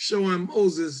showing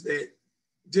Moses that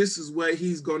this is what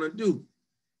he's going to do.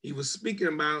 He was speaking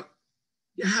about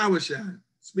Yahushua,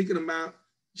 speaking about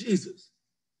Jesus.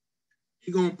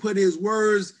 He's going to put his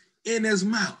words in his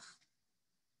mouth.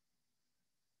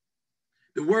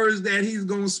 The words that he's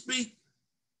going to speak,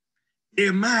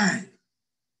 they're mine.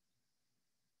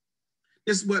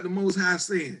 This is what the Most High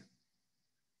said.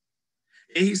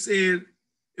 And he said,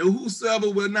 and whosoever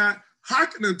will not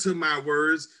hearken unto my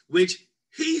words, which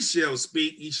he shall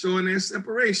speak, he's showing that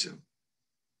separation.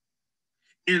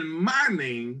 In my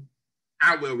name,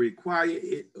 I will require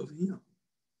it of him.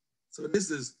 So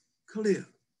this is clear.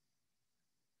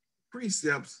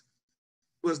 Precepts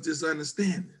was this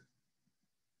understanding.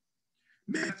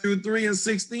 Matthew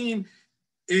 3:16,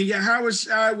 and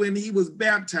Yahushua, when he was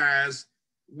baptized,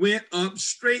 went up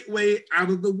straightway out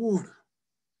of the water.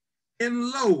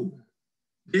 And lo,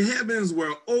 the heavens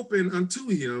were opened unto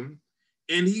him,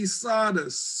 and he saw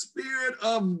the Spirit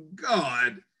of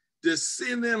God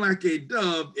descending like a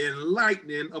dove and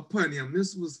lightning upon him.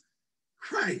 This was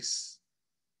Christ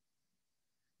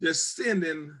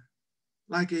descending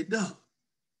like a dove.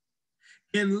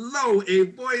 And lo, a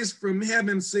voice from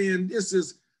heaven saying, this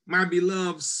is my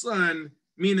beloved son,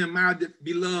 meaning my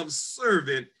beloved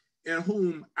servant, in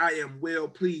whom I am well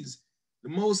pleased. The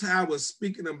Most High was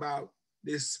speaking about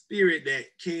this spirit that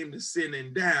came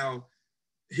descending down,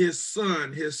 his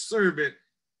son, his servant.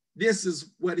 This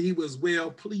is what he was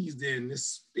well pleased in, this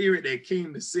spirit that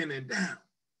came descending down,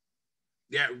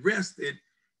 that rested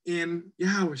in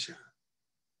Yahushua.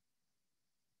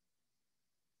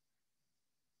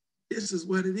 This is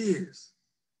what it is.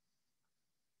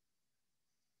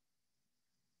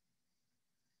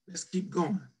 Let's keep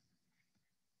going.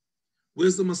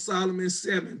 Wisdom of Solomon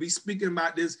 7, we speaking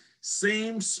about this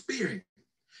same spirit.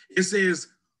 It says,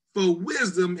 for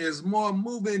wisdom is more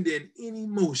moving than any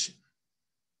motion.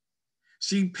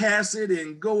 She passeth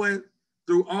and goeth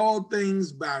through all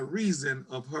things by reason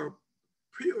of her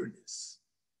pureness.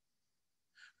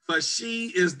 For she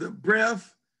is the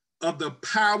breath of the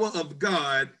power of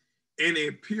God and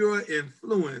a pure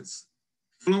influence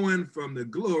flowing from the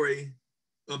glory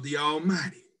of the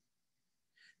Almighty.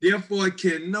 Therefore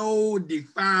can no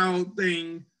defiled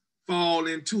thing fall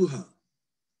into her.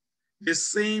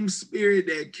 This same spirit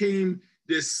that came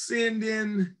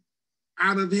descending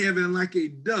out of heaven like a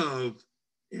dove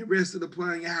and rested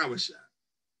upon Yahushua.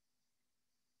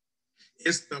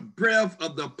 It's the breath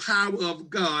of the power of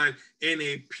God and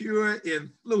a pure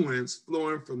influence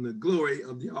flowing from the glory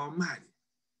of the Almighty.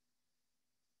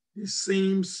 This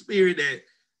same spirit that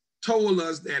told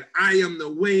us that I am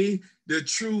the way, the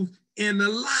truth, and the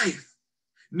life.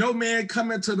 No man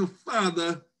coming to the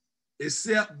Father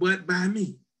except but by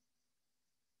me.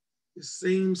 The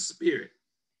same spirit.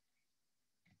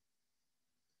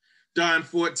 John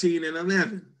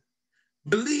 14:11.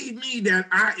 Believe me that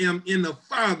I am in the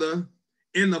Father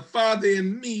and the Father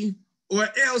in me, or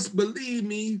else believe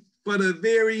me for the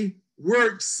very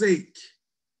work's sake.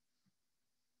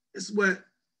 It's what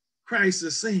Christ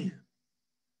is saying.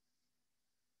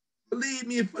 Believe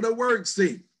me for the work's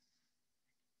sake.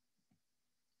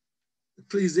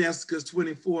 Ecclesiastes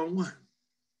 24:1.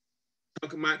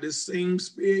 Talking about this same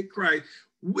spirit Christ.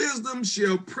 Wisdom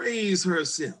shall praise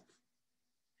herself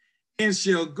and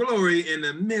shall glory in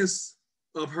the midst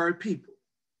of her people.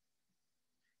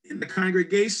 In the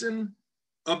congregation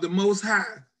of the Most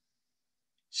High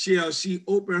shall she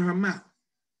open her mouth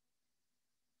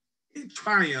and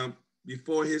triumph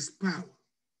before his power.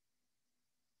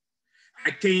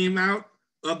 I came out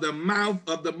of the mouth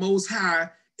of the Most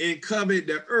High and covered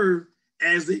the earth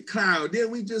as a cloud.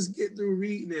 Then we just get through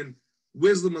reading in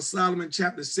Wisdom of Solomon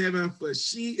chapter 7, for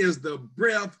she is the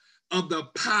breath of the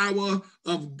power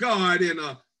of God and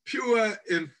a pure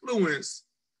influence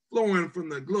flowing from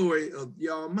the glory of the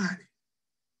Almighty.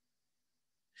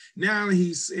 Now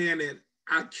he's saying that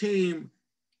I came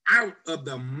out of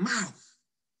the mouth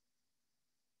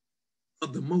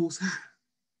of the Most High.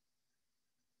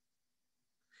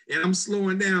 And I'm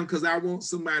slowing down because I want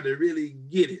somebody to really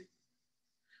get it.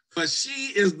 For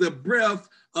she is the breath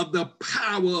of the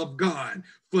power of God.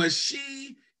 For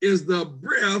she is the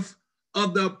breath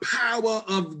of the power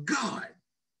of God.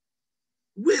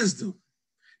 Wisdom,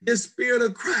 the Spirit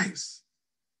of Christ.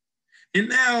 And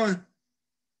now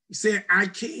he said, I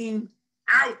came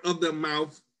out of the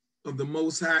mouth of the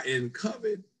Most High and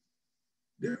covered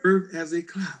the earth as a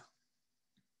cloud.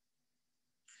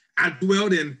 I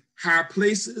dwelt in high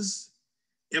places,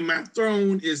 and my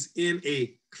throne is in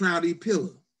a cloudy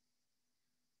pillar.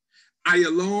 I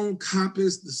alone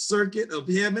compassed the circuit of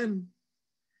heaven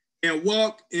and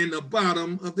walked in the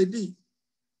bottom of the deep.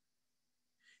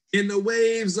 In the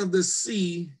waves of the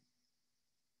sea,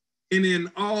 and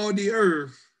in all the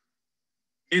earth,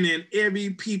 and in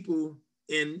every people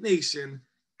and nation,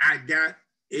 I got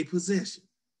a possession.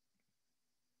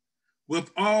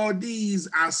 With all these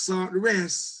I sought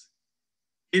rest,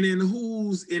 and in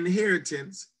whose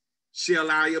inheritance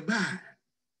shall I abide?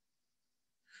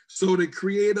 So the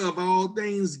Creator of all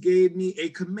things gave me a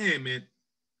commandment,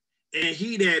 and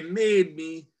he that made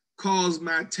me caused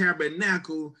my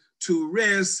tabernacle to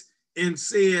rest and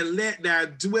said, let thy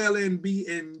dwelling be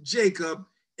in Jacob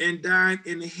and thine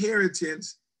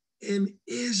inheritance in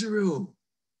Israel.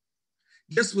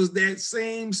 This was that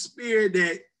same spirit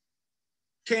that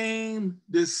came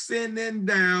descending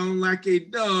down like a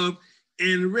dove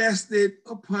and rested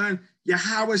upon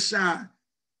Yahushua.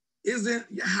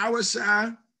 Isn't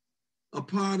Yahushua a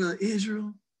part of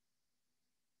Israel?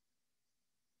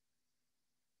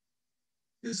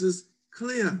 This is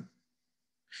clear.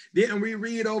 Then we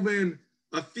read over in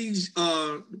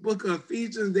the book of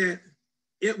Ephesians that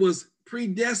it was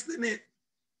predestined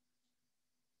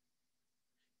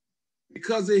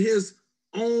because of his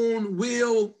own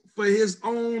will, for his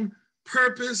own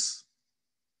purpose.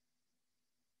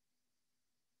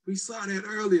 We saw that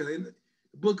earlier in the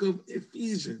book of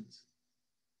Ephesians.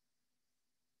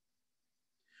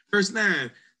 Verse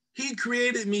 9, he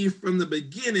created me from the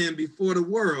beginning before the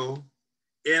world,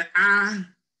 and I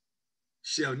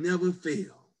shall never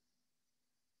fail.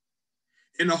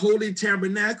 In the holy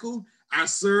tabernacle, I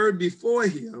served before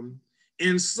him,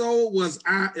 and so was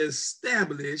I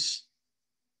established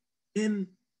in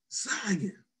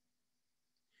Zion.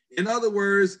 In other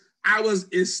words, I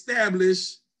was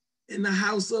established in the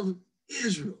house of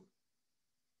Israel.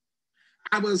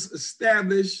 I was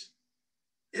established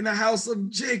in the house of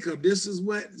Jacob. This is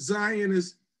what Zion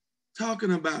is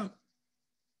talking about.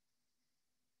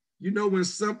 You know, when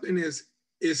something is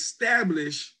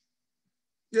established,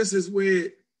 this is where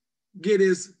it get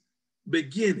its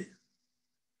beginning.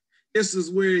 This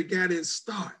is where it got its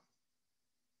start.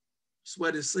 That's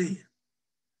what it's saying.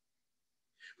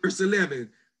 Verse 11,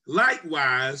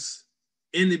 likewise,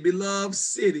 in the beloved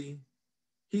city,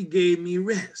 he gave me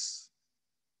rest.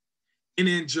 And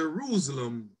in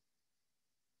Jerusalem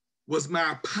was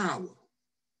my power.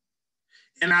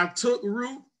 And I took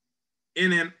root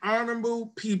in an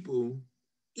honorable people,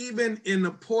 even in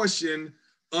the portion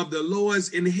of the Lord's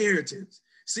inheritance.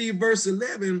 See, verse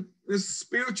 11, this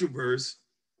spiritual verse,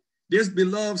 this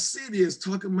beloved city is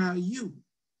talking about you.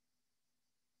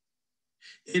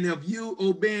 And if you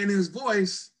obeying his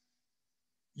voice,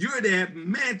 you're that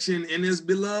mansion in his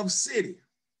beloved city.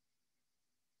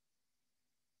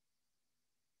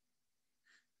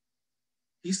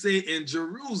 He said, in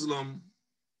Jerusalem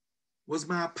was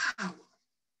my power.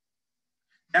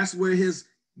 That's where his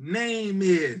name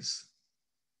is.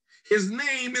 His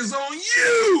name is on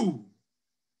you.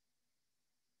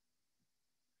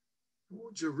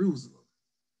 Oh, Jerusalem.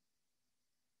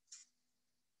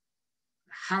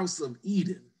 The house of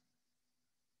Eden.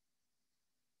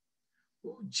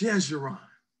 Oh, Jeshurun.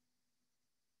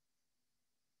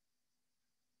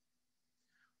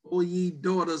 O ye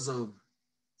daughters of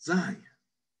Zion.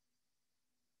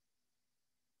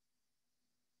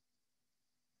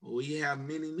 Oh, we have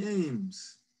many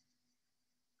names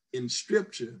in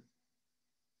scripture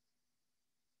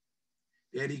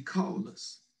that he called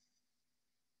us.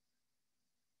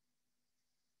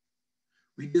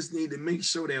 We just need to make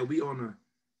sure that we on the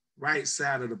right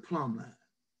side of the plumb line.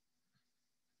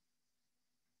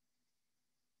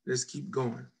 Let's keep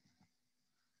going.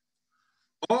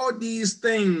 All these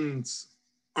things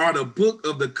are the book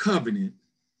of the covenant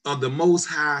of the Most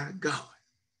High God.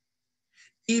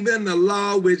 Even the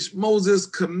law which Moses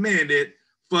commanded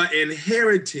for an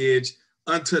heritage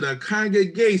unto the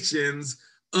congregations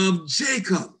of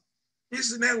Jacob.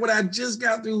 Isn't that what I just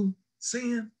got through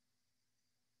saying?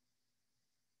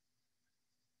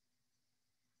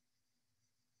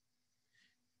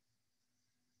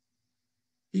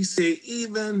 He said,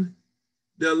 even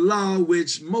the law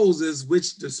which Moses,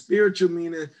 which the spiritual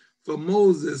meaning for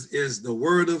Moses is the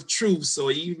word of truth. So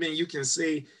even you can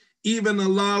say, even the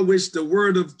law which the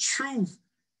word of truth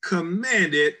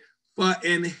commanded for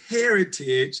an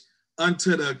heritage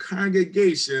unto the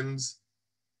congregations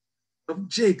of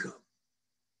Jacob,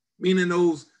 meaning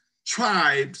those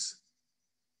tribes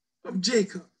of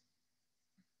Jacob.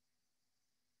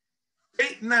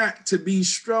 Faint not to be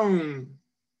strong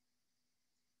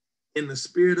in the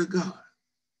Spirit of God,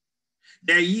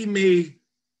 that he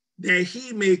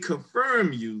may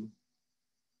confirm you,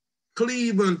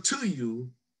 cleave unto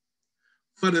you.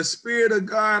 For the Spirit of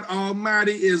God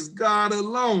Almighty is God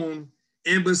alone,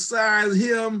 and besides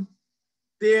him,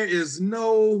 there is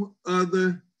no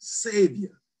other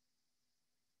Savior.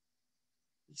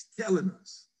 He's telling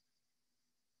us.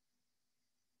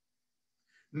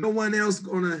 No one else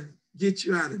gonna get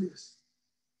you out of this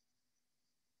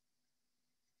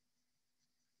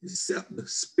except the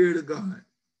Spirit of God,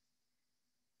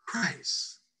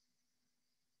 Christ.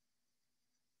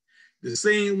 The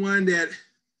same one that,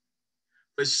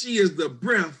 but she is the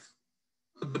breath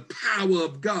of the power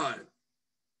of God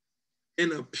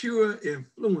and a pure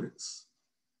influence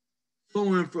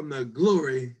flowing from the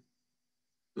glory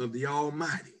of the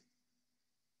Almighty.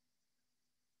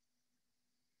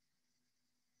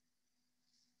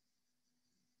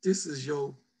 This is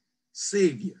your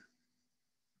Savior.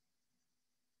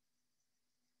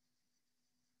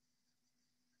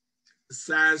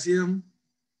 Besides him,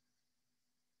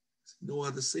 no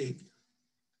other Savior.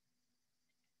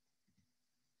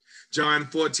 John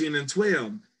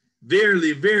 14:12,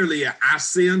 verily, verily, I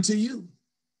say unto you,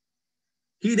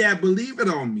 he that believeth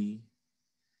on me,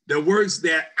 the works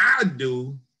that I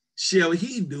do, shall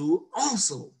he do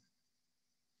also.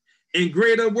 And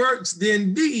greater works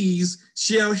than these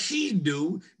shall he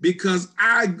do, because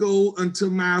I go unto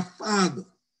my Father.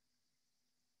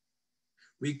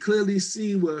 We clearly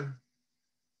see where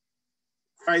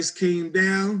Christ came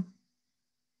down,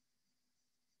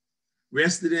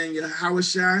 rested in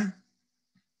Yahushua.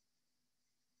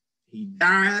 He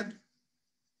died.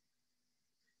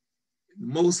 The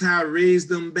Most High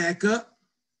raised him back up.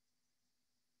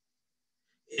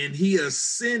 And he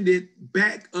ascended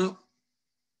back up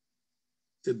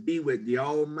to be with the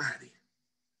Almighty.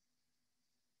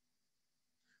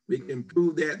 We can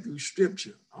prove that through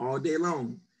scripture all day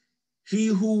long. He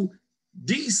who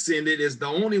descended is the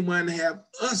only one to have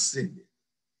ascended.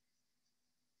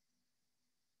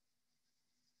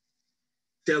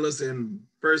 Tell us in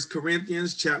 1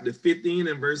 Corinthians chapter 15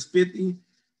 and verse 50,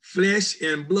 flesh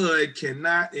and blood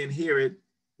cannot inherit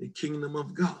the kingdom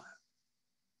of God.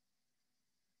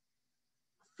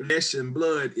 Flesh and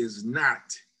blood is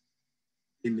not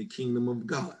in the kingdom of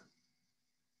God.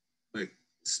 But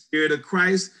the Spirit of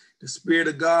Christ, the Spirit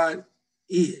of God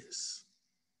is.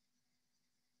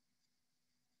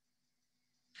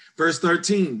 Verse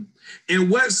 13,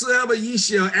 and whatsoever ye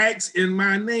shall ask in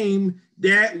my name,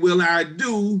 that will I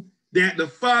do, that the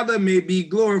Father may be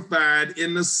glorified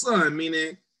in the Son,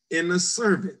 meaning in the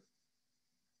servant.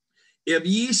 If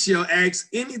ye shall ask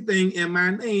anything in my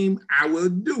name, I will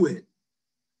do it.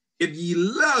 If ye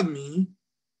love me,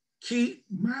 keep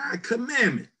my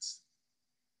commandments.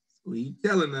 So he's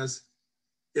telling us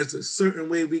it's a certain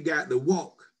way we got to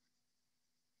walk.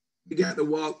 We got to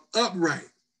walk upright.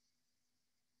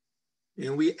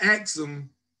 And we ask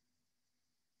him,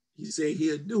 he said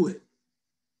he'll do it.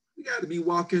 We got to be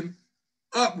walking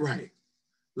upright,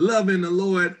 loving the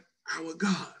Lord our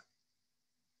God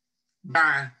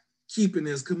by keeping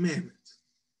his commandments.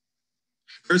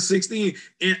 Verse 16,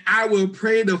 and I will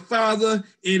pray the Father,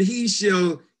 and he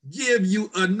shall give you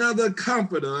another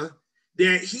comforter,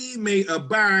 that he may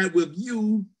abide with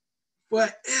you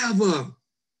forever.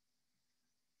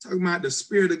 Talking about the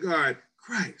Spirit of God,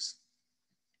 Christ,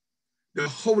 the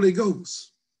Holy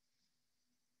Ghost.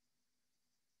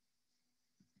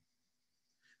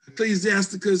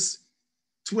 Ecclesiasticus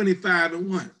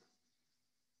 25:1.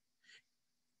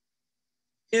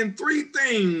 In three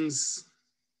things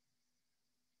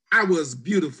I was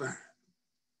beautified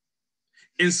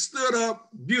and stood up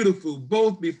beautiful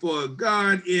both before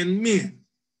God and men.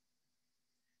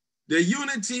 The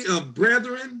unity of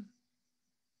brethren,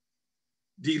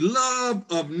 the love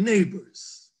of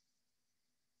neighbors,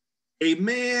 a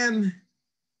man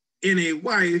and a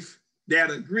wife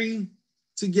that agree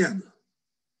together.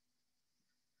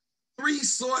 Three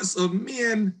sorts of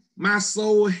men my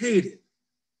soul hated,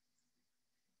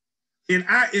 and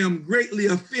I am greatly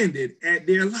offended at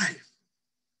their life.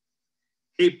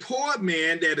 A poor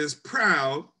man that is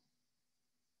proud,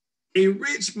 a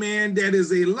rich man that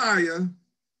is a liar,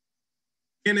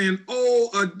 and an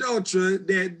old adulterer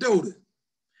that doted.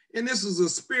 And this is a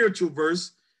spiritual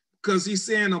verse because he's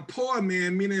saying a poor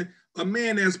man, meaning a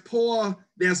man that's poor,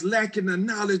 that's lacking the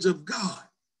knowledge of God.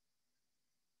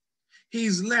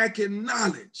 He's lacking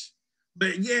knowledge,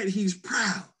 but yet he's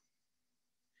proud.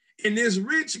 And this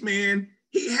rich man,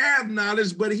 he have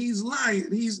knowledge, but he's lying.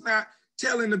 He's not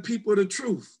telling the people the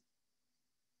truth.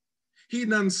 He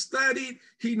done studied,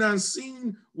 he done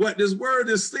seen what this word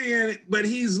is saying, but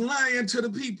he's lying to the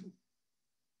people.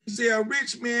 He said a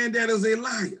rich man that is a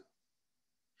liar,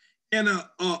 and an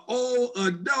old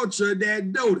adulterer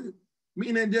that doted,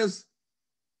 meaning just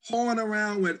whoring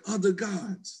around with other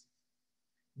gods,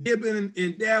 dipping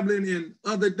and dabbling in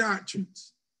other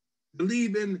doctrines,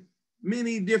 believing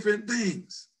many different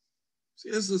things. See,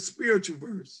 it's a spiritual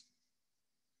verse.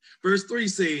 Verse 3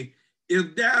 say,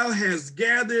 if thou hast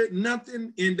gathered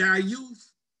nothing in thy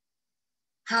youth,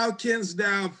 how canst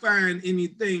thou find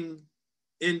anything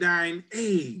in thine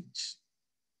age?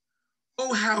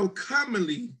 Oh, how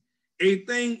commonly a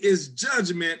thing is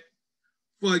judgment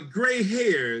for gray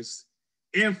hairs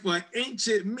and for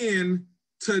ancient men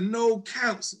to know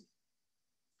counsel.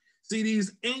 See,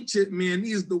 these ancient men,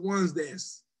 these are the ones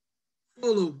that's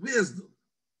full of wisdom.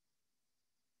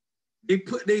 They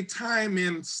put their time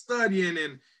in studying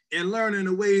and learning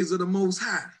the ways of the Most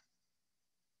High.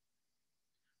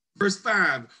 Verse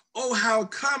 5, oh, how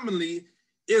commonly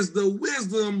is the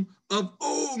wisdom of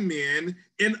old men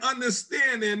and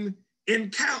understanding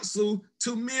and counsel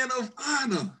to men of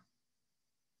honor.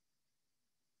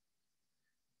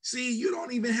 See, you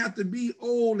don't even have to be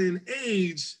old in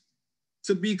age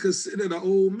to be considered an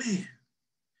old man.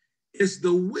 It's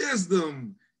the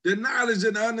wisdom, the knowledge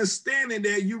and the understanding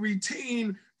that you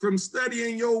retain from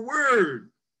studying your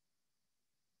word.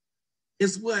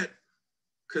 It's what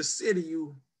consider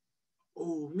you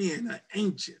old men, an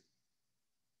ancient,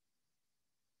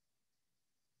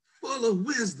 full of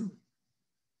wisdom,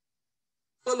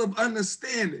 full of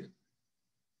understanding.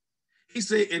 He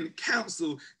said, in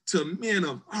counsel to men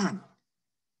of honor.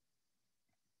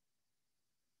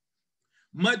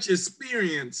 Much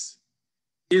experience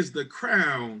is the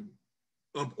crown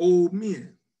of old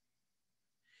men.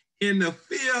 In the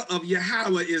fear of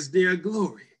Yahweh is their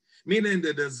glory, meaning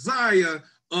the desire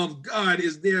of God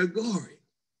is their glory.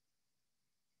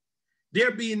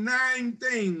 There be 9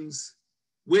 things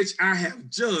which I have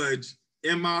judged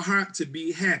in my heart to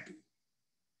be happy.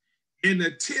 And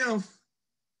the 10th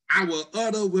I will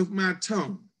utter with my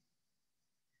tongue.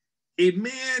 A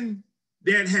man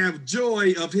that have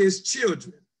joy of his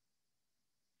children,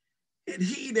 and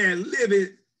he that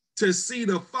liveth to see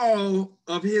the fall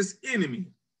of his enemy.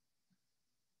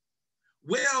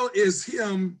 Well is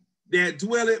him that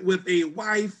dwelleth with a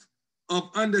wife of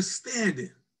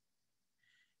understanding,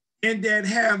 and that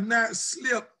have not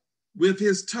slipped with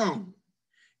his tongue,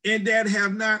 and that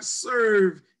have not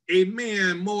served a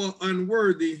man more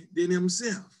unworthy than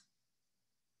himself.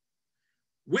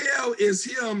 Well is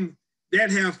him that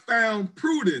have found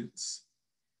prudence,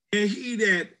 and he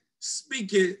that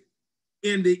speaketh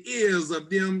in the ears of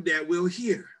them that will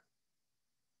hear.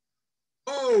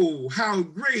 Oh, how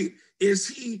great is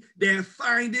he that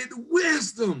findeth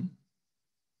wisdom.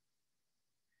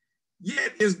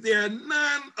 Yet is there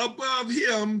none above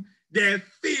him that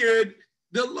feared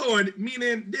the Lord,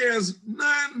 meaning there's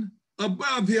none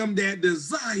above him that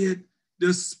desired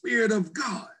the Spirit of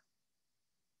God.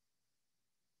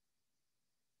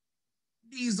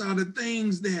 These are the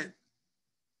things that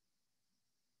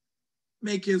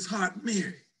make his heart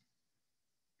merry.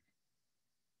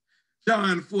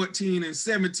 John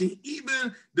 14:17,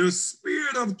 even the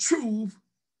Spirit of truth,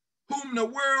 whom the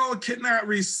world cannot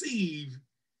receive,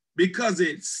 because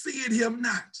it seeth him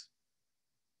not,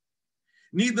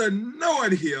 neither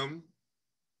knoweth him,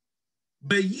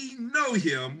 but ye know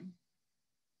him,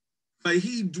 for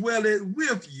he dwelleth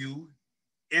with you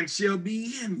and shall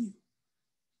be in you.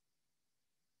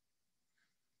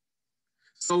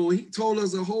 So he told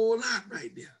us a whole lot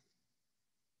right there.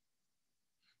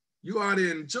 You ought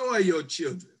to enjoy your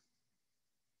children.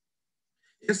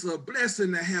 It's a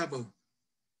blessing to have a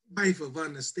wife of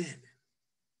understanding,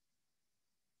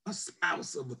 a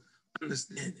spouse of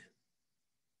understanding.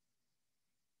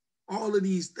 All of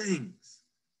these things,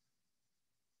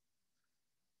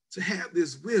 to have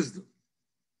this wisdom.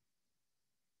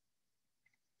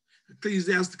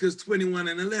 Ecclesiasticus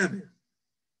 21:11.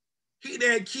 He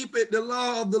that keepeth the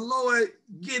law of the Lord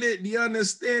getteth the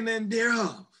understanding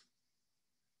thereof.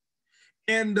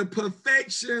 And the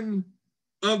perfection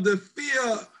of the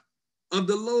fear of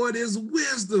the Lord is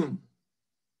wisdom.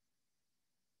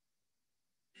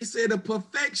 He said the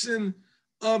perfection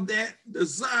of that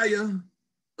desire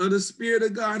of the Spirit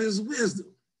of God is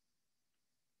wisdom.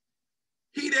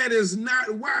 He that is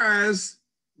not wise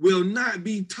will not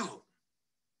be taught.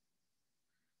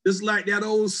 Just like that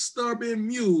old stubborn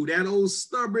mule, that old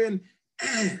stubborn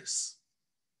ass.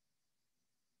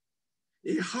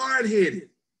 They're hard-headed.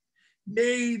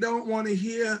 They don't want to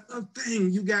hear a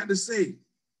thing you got to say.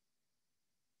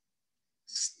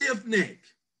 Stiff-neck.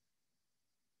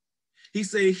 He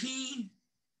said, he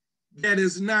that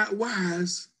is not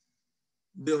wise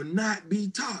will not be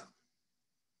taught.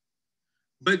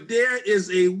 But there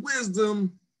is a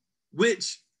wisdom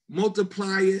which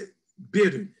multiplieth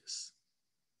bitterness.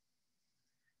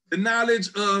 The knowledge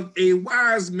of a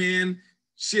wise man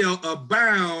shall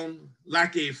abound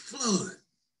like a flood.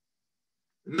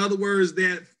 In other words,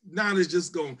 that knowledge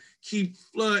just gonna keep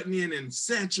flooding in and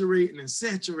saturating and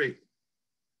saturating.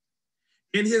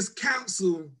 And his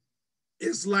counsel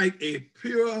is like a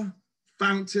pure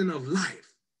fountain of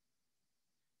life.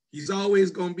 He's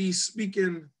always gonna be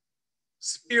speaking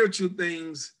spiritual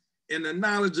things in the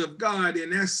knowledge of God,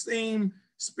 and that same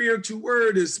spiritual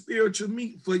word is spiritual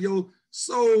meat for your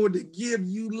soul to give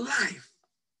you life.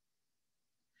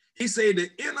 He said the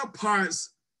inner parts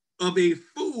of a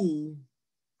fool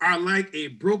are like a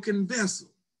broken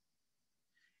vessel,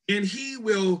 and he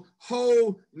will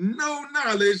hold no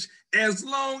knowledge as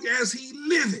long as he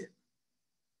liveth.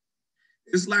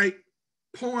 It's like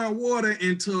pouring water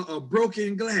into a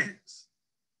broken glass.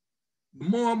 The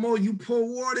more and more you pour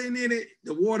water in it,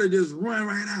 the water just run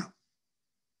right out.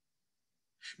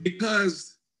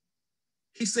 Because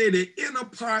he said the inner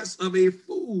parts of a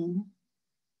fool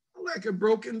are like a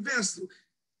broken vessel.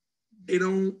 They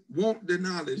don't want the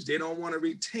knowledge. They don't want to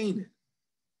retain it.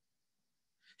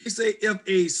 He said, if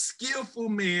a skillful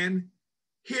man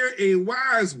hear a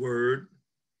wise word,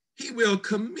 he will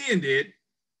commend it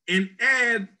and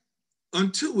add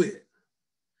unto it.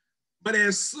 But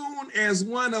as soon as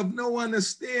one of no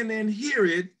understanding hear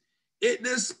it, it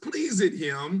displeased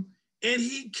him, and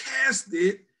he cast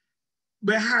it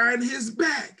behind his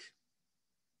back.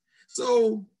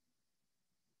 So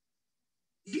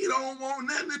he don't want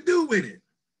nothing to do with it.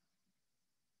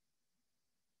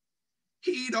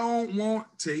 He don't want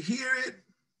to hear it.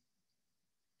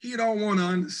 He don't want to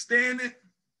understand it.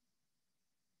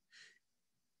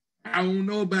 I don't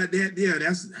know about that there.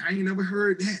 I ain't never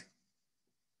heard that.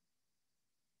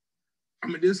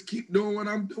 I'm going to just keep doing what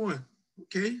I'm doing,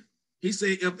 okay? He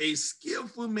said, if a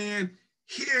skillful man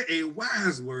hear a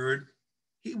wise word,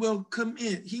 he will commend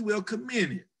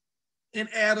it and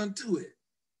add unto it.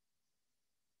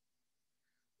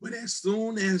 But as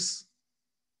soon as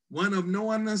one of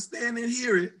no understanding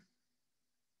hear it,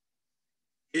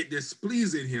 it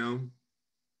displeased him,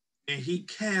 and he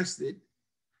cast it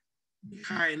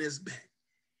behind his back.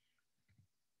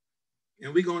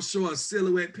 And we're going to show a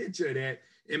silhouette picture of that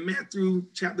in Matthew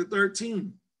chapter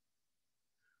 13.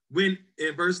 When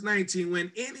in verse 19,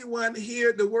 when anyone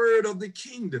hear the word of the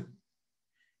kingdom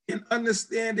and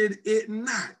understandeth it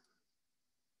not,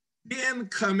 then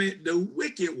cometh the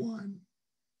wicked one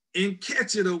and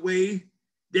catcheth away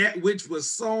that which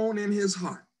was sown in his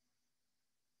heart.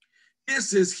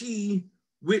 This is he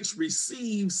which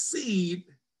receives seed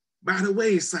by the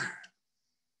wayside.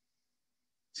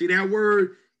 See, that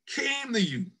word came to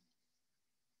you,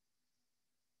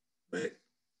 but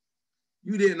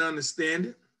you didn't understand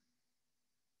it.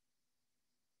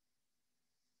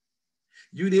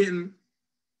 You didn't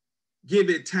give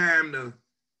it time to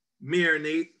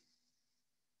marinate.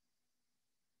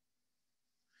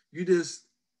 You just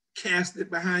cast it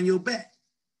behind your back.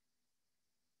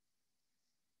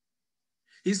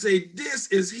 He said, this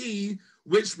is he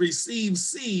which receives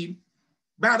seed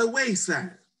by the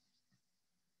wayside.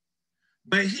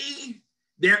 But he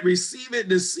that receiveth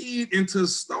the seed into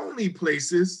stony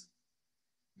places,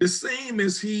 the same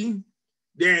is he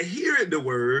that heareth the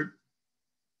word,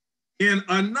 and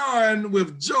anon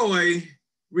with joy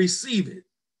receive it.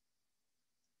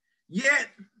 Yet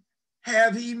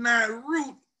have he not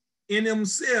root in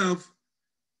himself,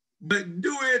 but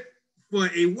do it for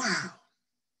a while.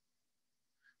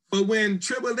 For when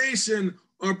tribulation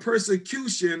or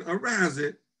persecution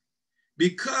ariseth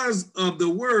because of the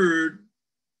word,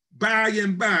 by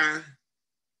and by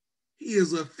he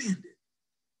is offended.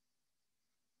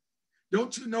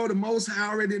 Don't you know the Most High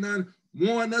already done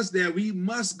warned us that we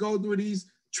must go through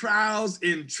these trials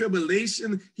and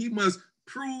tribulation? He must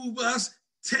prove us,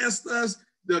 test us,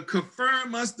 to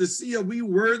confirm us to see are we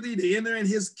worthy to enter in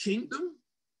his kingdom?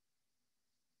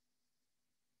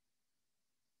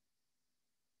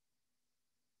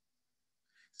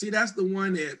 See, that's the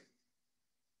one that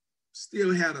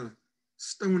still had a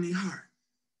stony heart.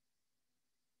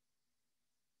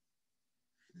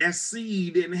 That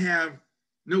seed didn't have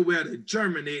nowhere to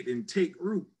germinate and take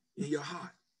root in your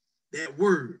heart. That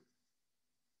word.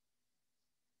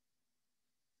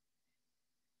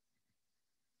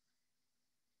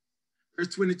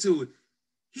 Verse 22,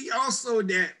 he also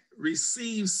that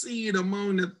receives seed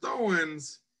among the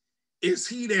thorns is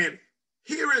he that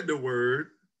heareth the word,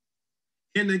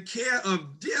 and the care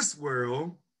of this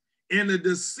world and the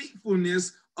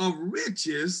deceitfulness of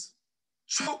riches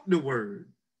choke the word,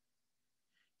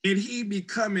 and he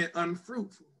becometh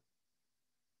unfruitful.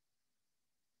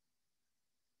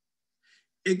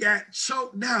 It got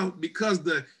choked out because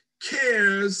the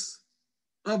cares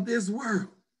of this world.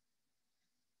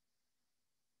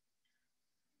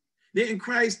 Didn't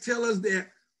Christ tell us that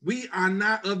we are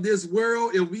not of this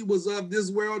world? If we was of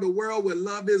this world, the world would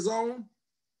love his own.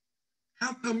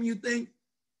 How come you think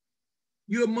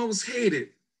you're most hated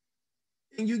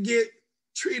and you get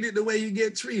treated the way you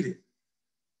get treated?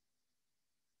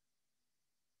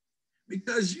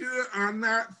 Because you are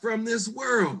not from this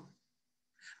world.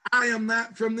 I am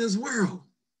not from this world.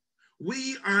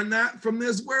 We are not from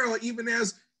this world, even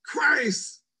as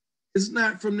Christ is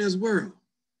not from this world.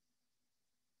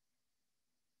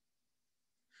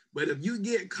 But if you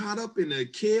get caught up in the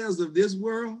cares of this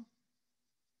world,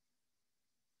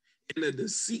 in the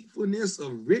deceitfulness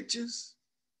of riches,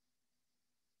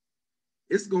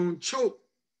 it's going to choke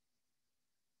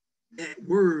that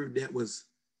word that was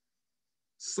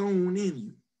sown in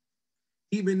you,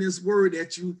 even this word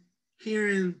that you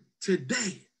hearing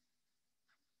today.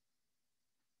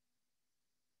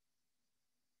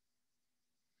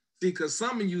 See, because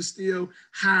some of you still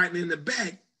hiding in the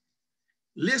back,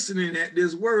 listening at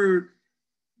this word,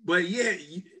 but yet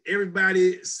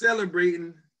everybody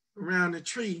celebrating around the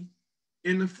tree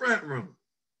in the front room.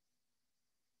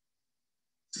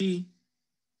 See,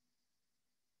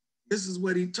 this is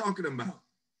what he's talking about.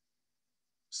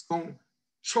 It's going to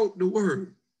choke the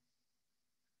word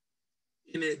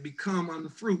and it become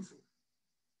unfruitful.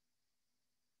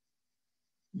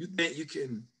 You think you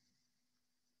can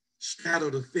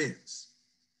straddle the fence.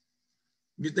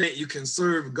 You think you can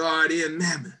serve God and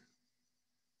mammon.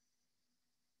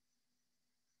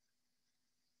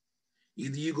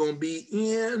 Either you're going to be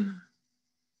in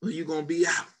or you're going to be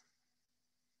out.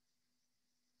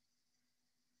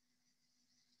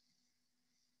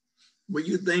 Where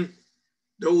you think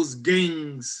those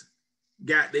gangs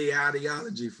got their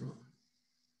ideology from?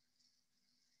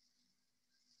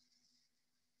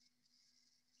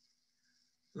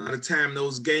 A lot of time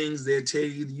those gangs, they'll tell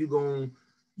you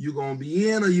you're gonna be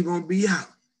in or you're gonna be out.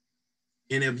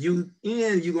 And if you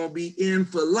in, you're gonna be in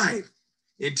for life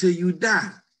until you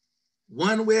die,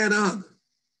 one way or the other.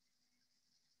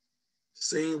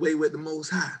 Same way with the Most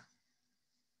High.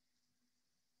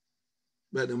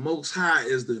 But the Most High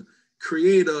is the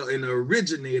creator and the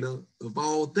originator of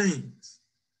all things.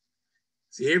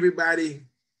 See, everybody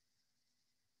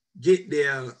get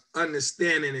their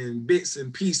understanding in bits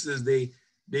and pieces.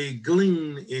 They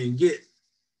glean and get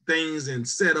things and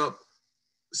set up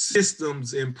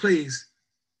systems in place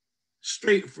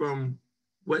straight from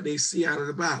what they see out of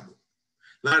the Bible.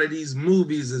 A lot of these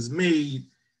movies is made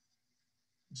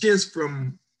just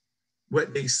from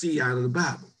what they see out of the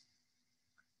Bible.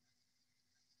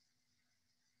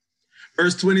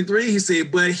 Verse 23, he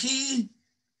said, but he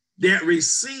that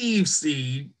receives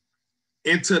seed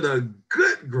into the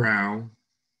good ground,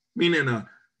 meaning a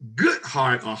good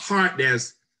heart, a heart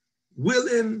that's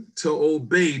willing to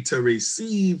obey, to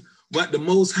receive what the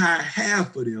Most High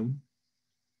have for them,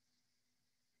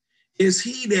 is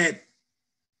he that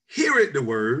heareth the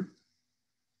word,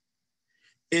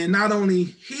 and not only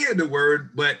hear the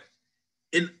word, but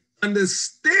in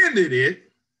understanding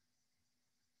it,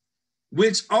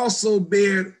 which also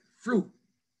bear fruit,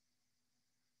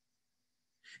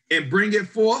 and bring it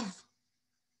forth,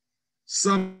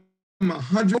 some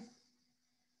 100,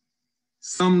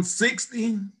 some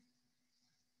 60,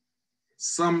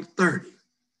 some 30.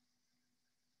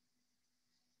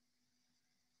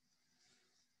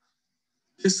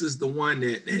 This is the one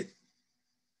that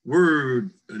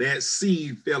word, that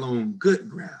seed fell on good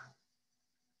ground.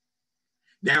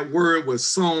 That word was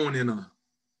sown in a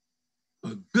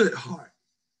good heart,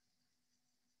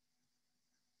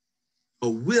 a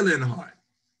willing heart.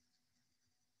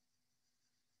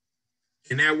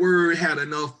 And that word had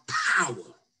enough power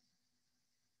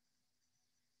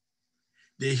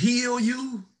to heal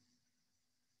you.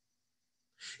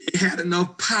 It had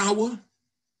enough power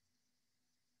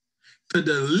to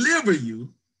deliver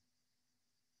you.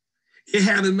 It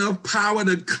had enough power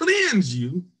to cleanse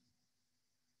you.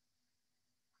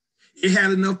 It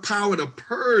had enough power to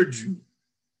purge you.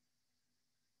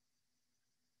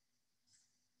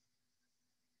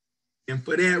 And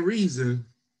for that reason,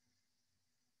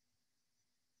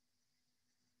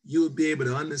 you'll be able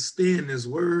to understand this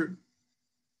word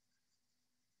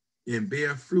and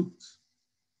bear fruits.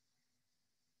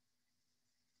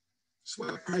 That's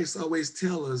why Christ always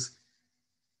tells us,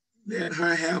 let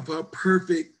her have her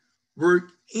perfect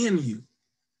work in you.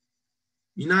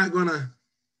 You're not going to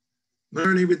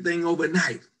learn everything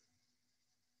overnight.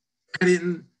 I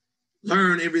didn't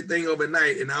learn everything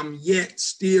overnight, and I'm yet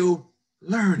still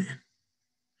learning.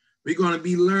 We're going to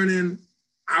be learning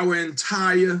our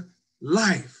entire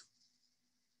life.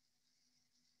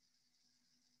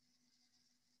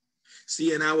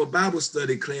 See, in our Bible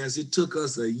study class, it took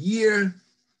us 1.5 years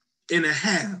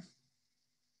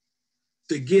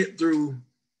to get through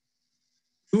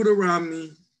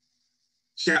Deuteronomy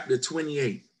chapter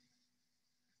 28.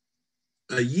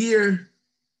 1.5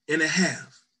 years.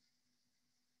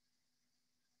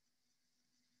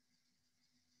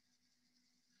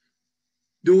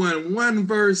 Doing one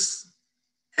verse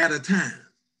at a time.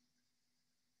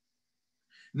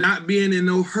 Not being in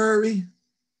no hurry,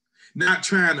 not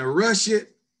trying to rush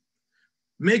it,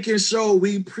 making sure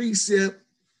we precept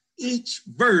each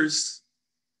verse.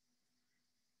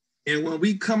 And when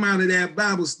we come out of that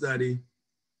Bible study,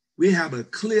 we have a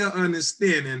clear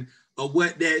understanding of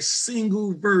what that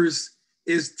single verse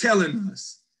is telling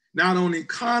us. not only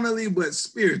carnally, but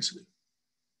spiritually.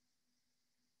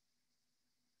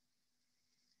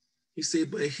 He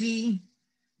said, but he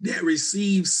that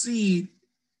receives seed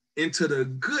into the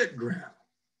good ground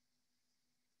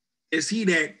is he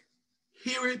that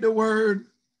heareth the word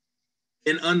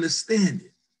and understand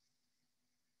it,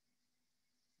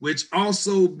 which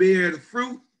also beareth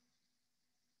fruit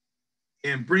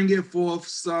and bringeth forth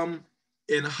some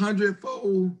in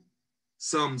 100-fold,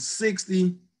 some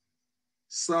 60,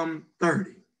 some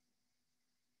 30.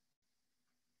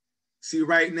 See,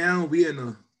 right now we're in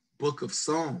the book of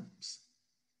Psalms.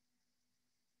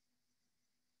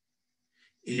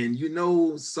 And you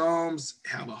know, Psalms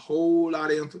have a whole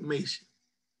lot of information.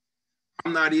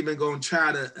 I'm not even going to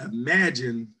try to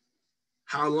imagine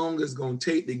how long it's going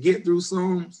to take to get through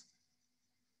Psalms.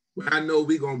 But I know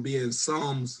we're going to be in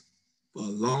Psalms for a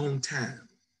long time.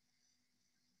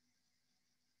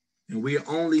 And we're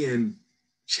only in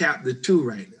chapter 2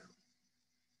 right now.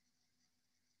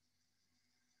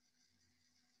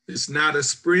 It's not a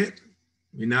sprint.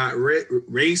 We're not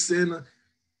racing,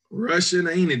 rushing,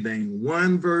 or anything.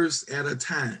 One verse at a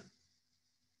time.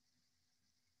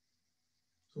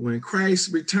 So when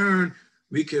Christ returned,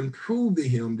 we can prove to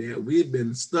him that we've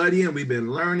been studying, we've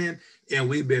been learning, and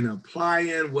we've been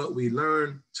applying what we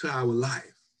learned to our life.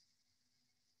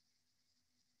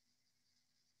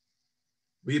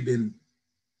 We've been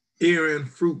bearing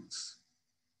fruits.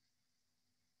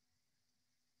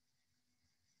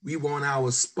 We want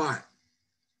our spot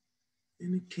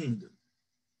in the kingdom.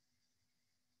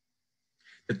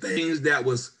 The things that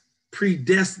was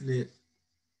predestined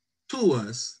to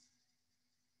us,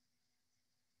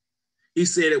 he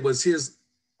said it was his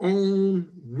own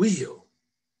will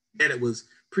that it was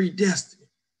predestined.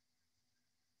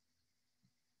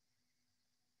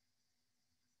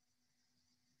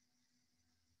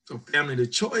 So family, the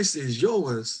choice is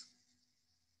yours.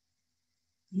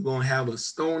 You're going to have a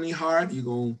stony heart. You're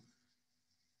going to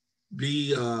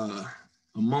be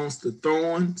amongst the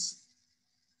thorns.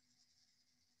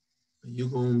 You're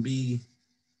going to be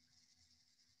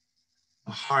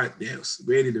a heart that's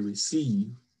ready to receive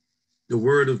the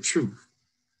word of truth.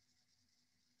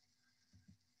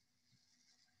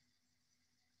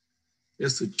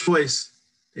 It's a choice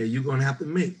that you're going to have to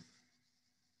make.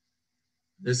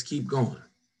 Let's keep going.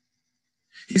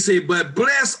 He said, but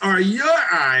blessed are your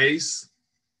eyes,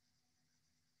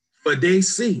 for they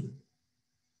see,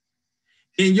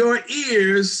 and your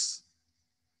ears,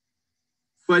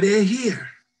 for they hear.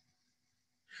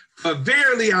 For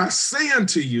verily I say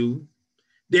unto you,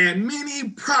 that many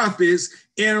prophets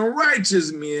and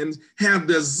righteous men have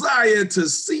desired to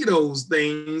see those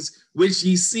things which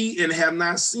ye see and have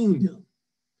not seen them,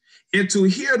 and to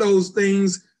hear those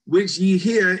things which ye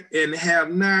hear and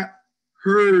have not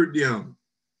heard them.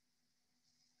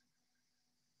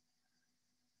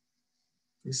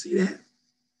 You see that?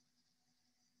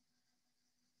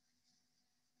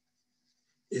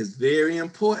 It's very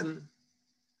important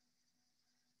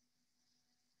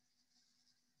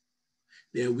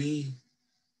that we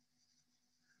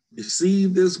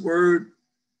receive this word,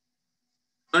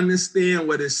 understand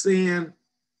what it's saying,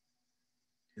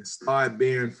 and start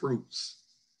bearing fruits.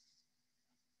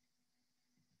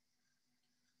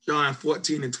 John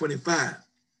 14:25.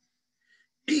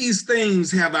 These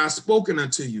things have I spoken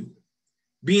unto you,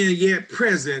 being yet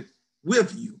present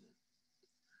with you.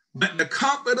 But the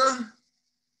Comforter,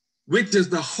 which is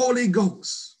the Holy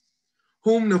Ghost,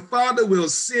 whom the Father will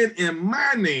send in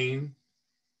my name,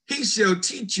 he shall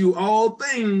teach you all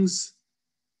things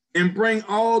and bring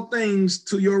all things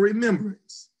to your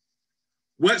remembrance,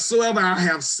 whatsoever I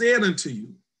have said unto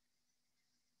you.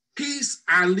 Peace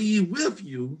I leave with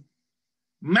you,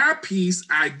 my peace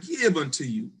I give unto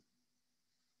you.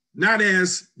 Not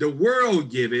as the world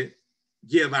giveth,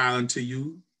 give I unto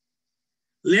you.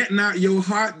 Let not your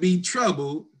heart be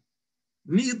troubled,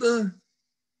 neither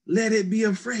let it be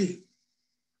afraid.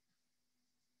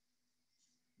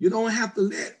 You don't have to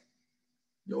let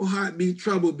your heart be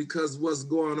troubled because of what's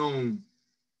going on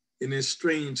in this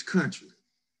strange country.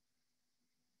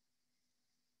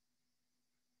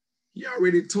 He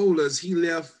already told us he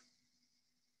left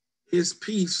his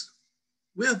peace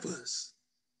with us,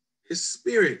 his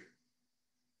spirit,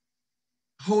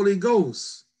 Holy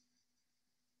Ghost.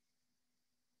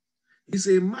 He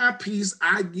said, my peace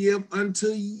I give unto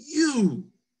you,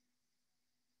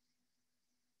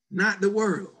 not the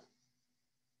world.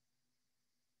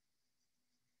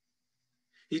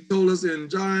 He told us in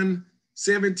John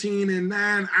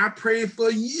 17:9, I pray for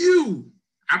you.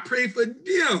 I pray for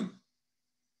them.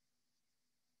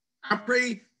 I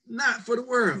pray not for the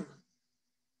world.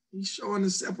 He's showing the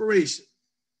separation.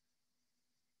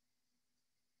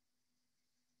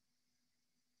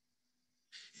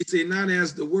 He said, not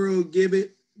as the world give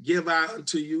it, give I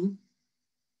unto you.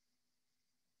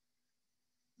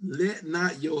 Let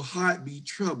not your heart be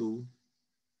troubled,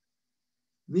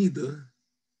 neither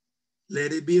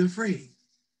let it be afraid.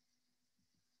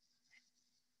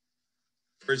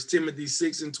 1 Timothy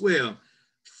 6:12,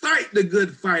 fight the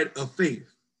good fight of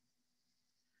faith.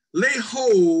 Lay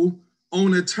hold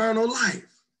on eternal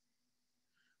life,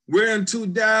 whereunto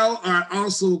thou art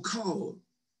also called,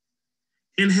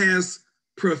 and hast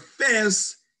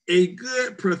professed a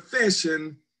good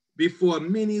profession before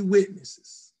many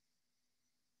witnesses.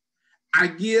 I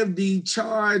give thee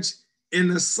charge in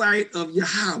the sight of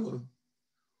Yahweh,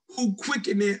 who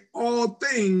quickeneth all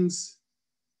things,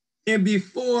 and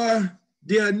before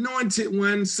the anointed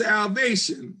one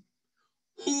salvation,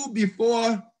 who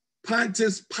before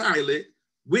Pontius Pilate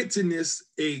witnessed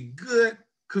a good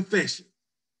confession,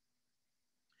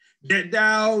 that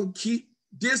thou keep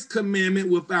this commandment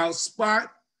without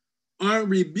spot,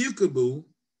 unrebukable,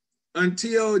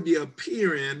 until the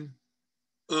appearing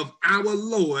of our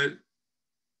Lord,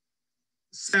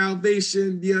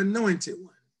 salvation, the anointed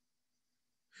one,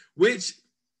 which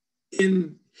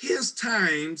in his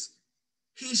times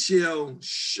he shall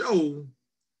show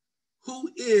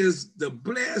who is the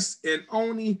blessed and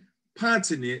only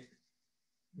Pontiff,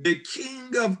 the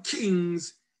King of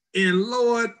kings and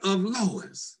Lord of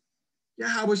lords,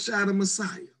 Yahushua the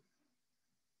Messiah.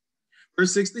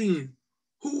 Verse 16,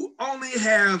 who only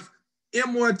have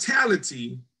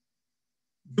immortality,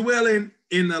 dwelling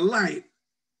in the light,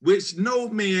 which no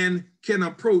man can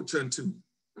approach unto,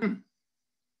 whom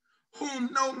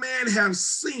no man have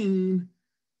seen,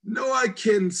 nor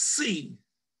can see,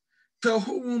 to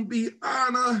whom be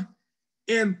honor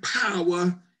and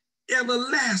power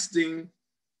everlasting.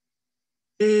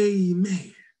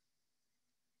 Amen.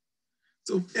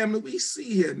 So family, we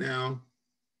see here now,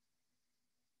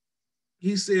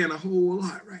 he's saying a whole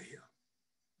lot right here.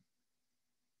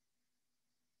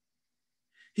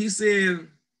 He's saying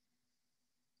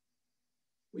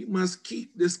we must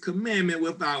keep this commandment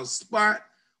without spot,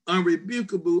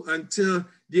 unrebukable, until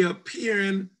the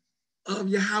appearing of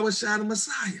Yahushua the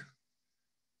Messiah.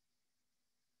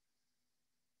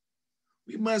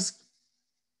 We must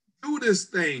do this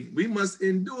thing. We must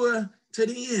endure to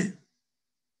the end.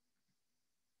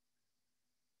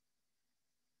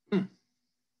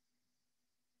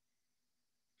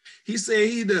 He said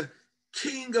he the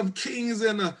King of kings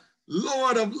and the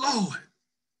Lord of lords.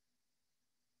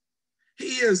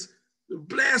 He is the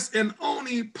blessed and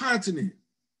only Pontiff,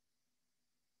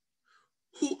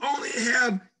 who only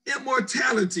have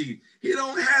immortality. He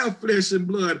don't have flesh and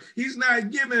blood. He's not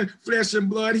given flesh and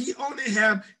blood. He only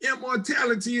have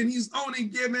immortality, and he's only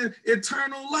given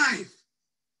eternal life.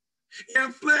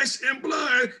 And flesh and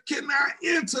blood cannot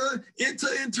enter into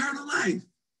eternal life.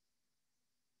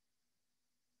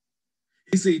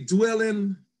 He said,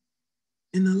 dwelling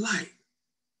in the light,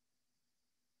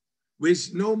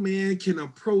 which no man can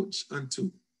approach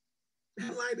unto.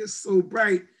 That light is so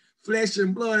bright, flesh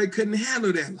and blood couldn't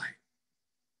handle that light.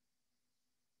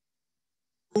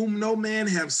 Whom no man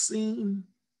have seen,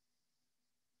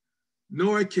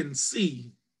 nor can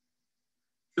see,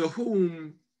 to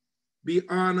whom be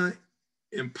honor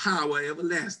and power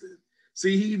everlasting.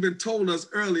 See, he even told us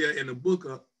earlier in the book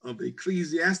of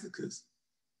Ecclesiasticus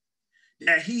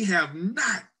that he have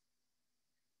not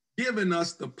given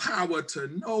us the power to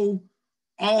know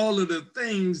all of the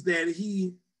things that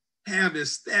he have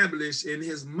established in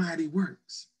his mighty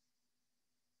works.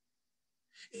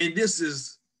 And this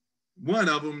is one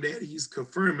of them that he's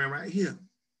confirming right here.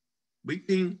 We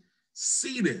can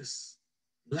see this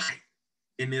light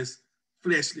in this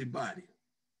fleshly body.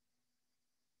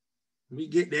 We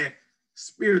get that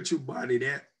spiritual body,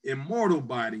 that immortal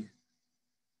body,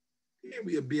 then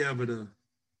we'll be able to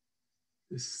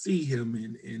see him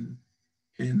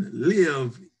and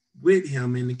live with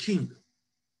him in the kingdom.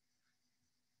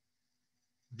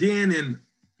 Then and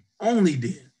only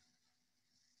then.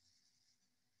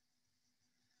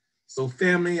 So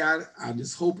family, I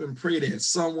just hope and pray that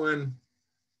someone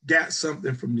got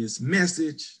something from this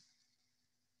message.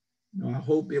 You know, I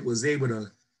hope it was able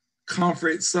to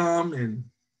comfort some and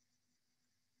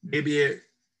maybe it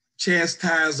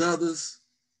chastise others.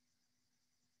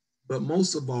 But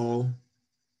most of all,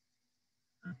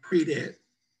 I pray that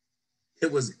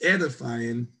it was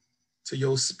edifying to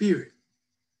your spirit.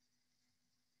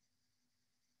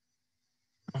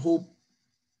 I hope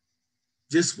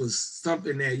this was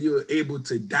something that you were able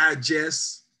to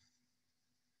digest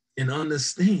and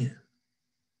understand.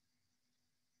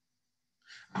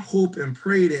 I hope and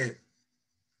pray that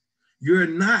you're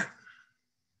not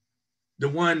the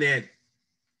one that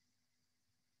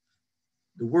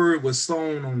the word was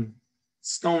sown on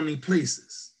stony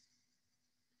places.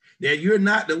 That you're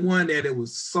not the one that it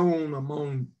was sown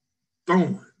among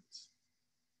thorns.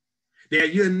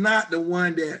 That you're not the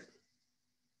one that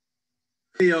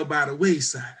fell by the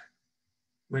wayside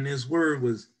when his word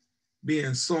was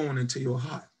being sown into your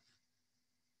heart.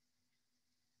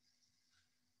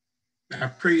 I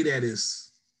pray that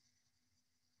it's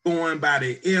going by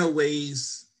the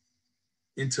airways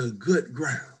into good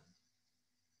ground,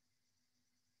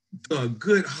 to a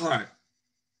good heart.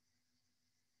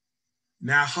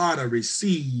 Now heart to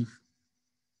receive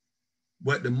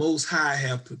what the Most High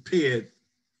have prepared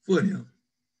for them.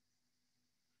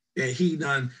 That he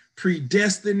done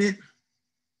predestined it,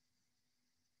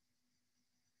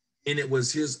 and it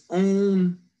was his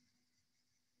own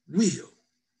will.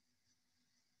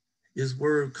 His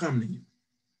word come to you.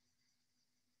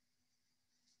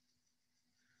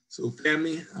 So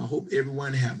family, I hope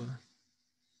everyone have a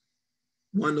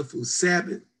wonderful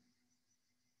Sabbath.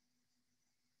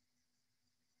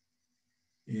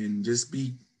 And just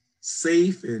be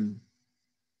safe and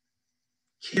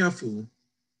careful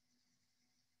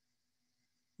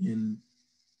and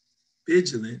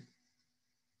vigilant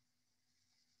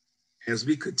as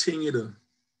we continue to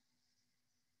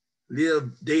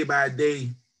live day by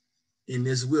day in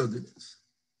this wilderness.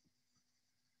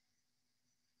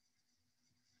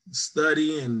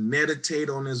 Study and meditate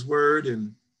on his word,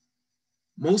 and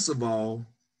most of all,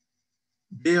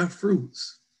 bear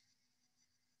fruits.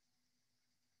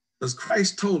 Because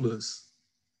Christ told us,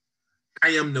 I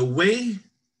am the way,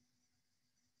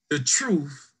 the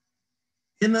truth,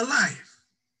 and the life.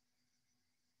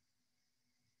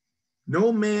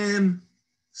 No man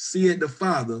seeth the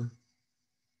Father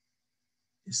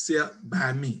except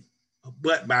by me,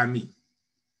 but by me.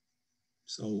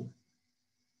 So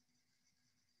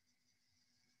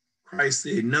Christ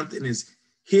said nothing is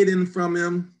hidden from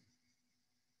him,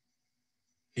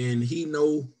 and he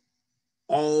know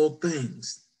all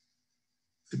things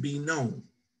to be known.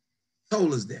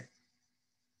 Told us that.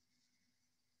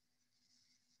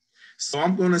 So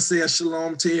I'm going to say a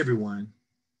shalom to everyone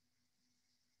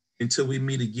until we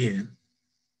meet again.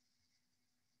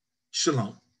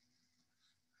 Shalom.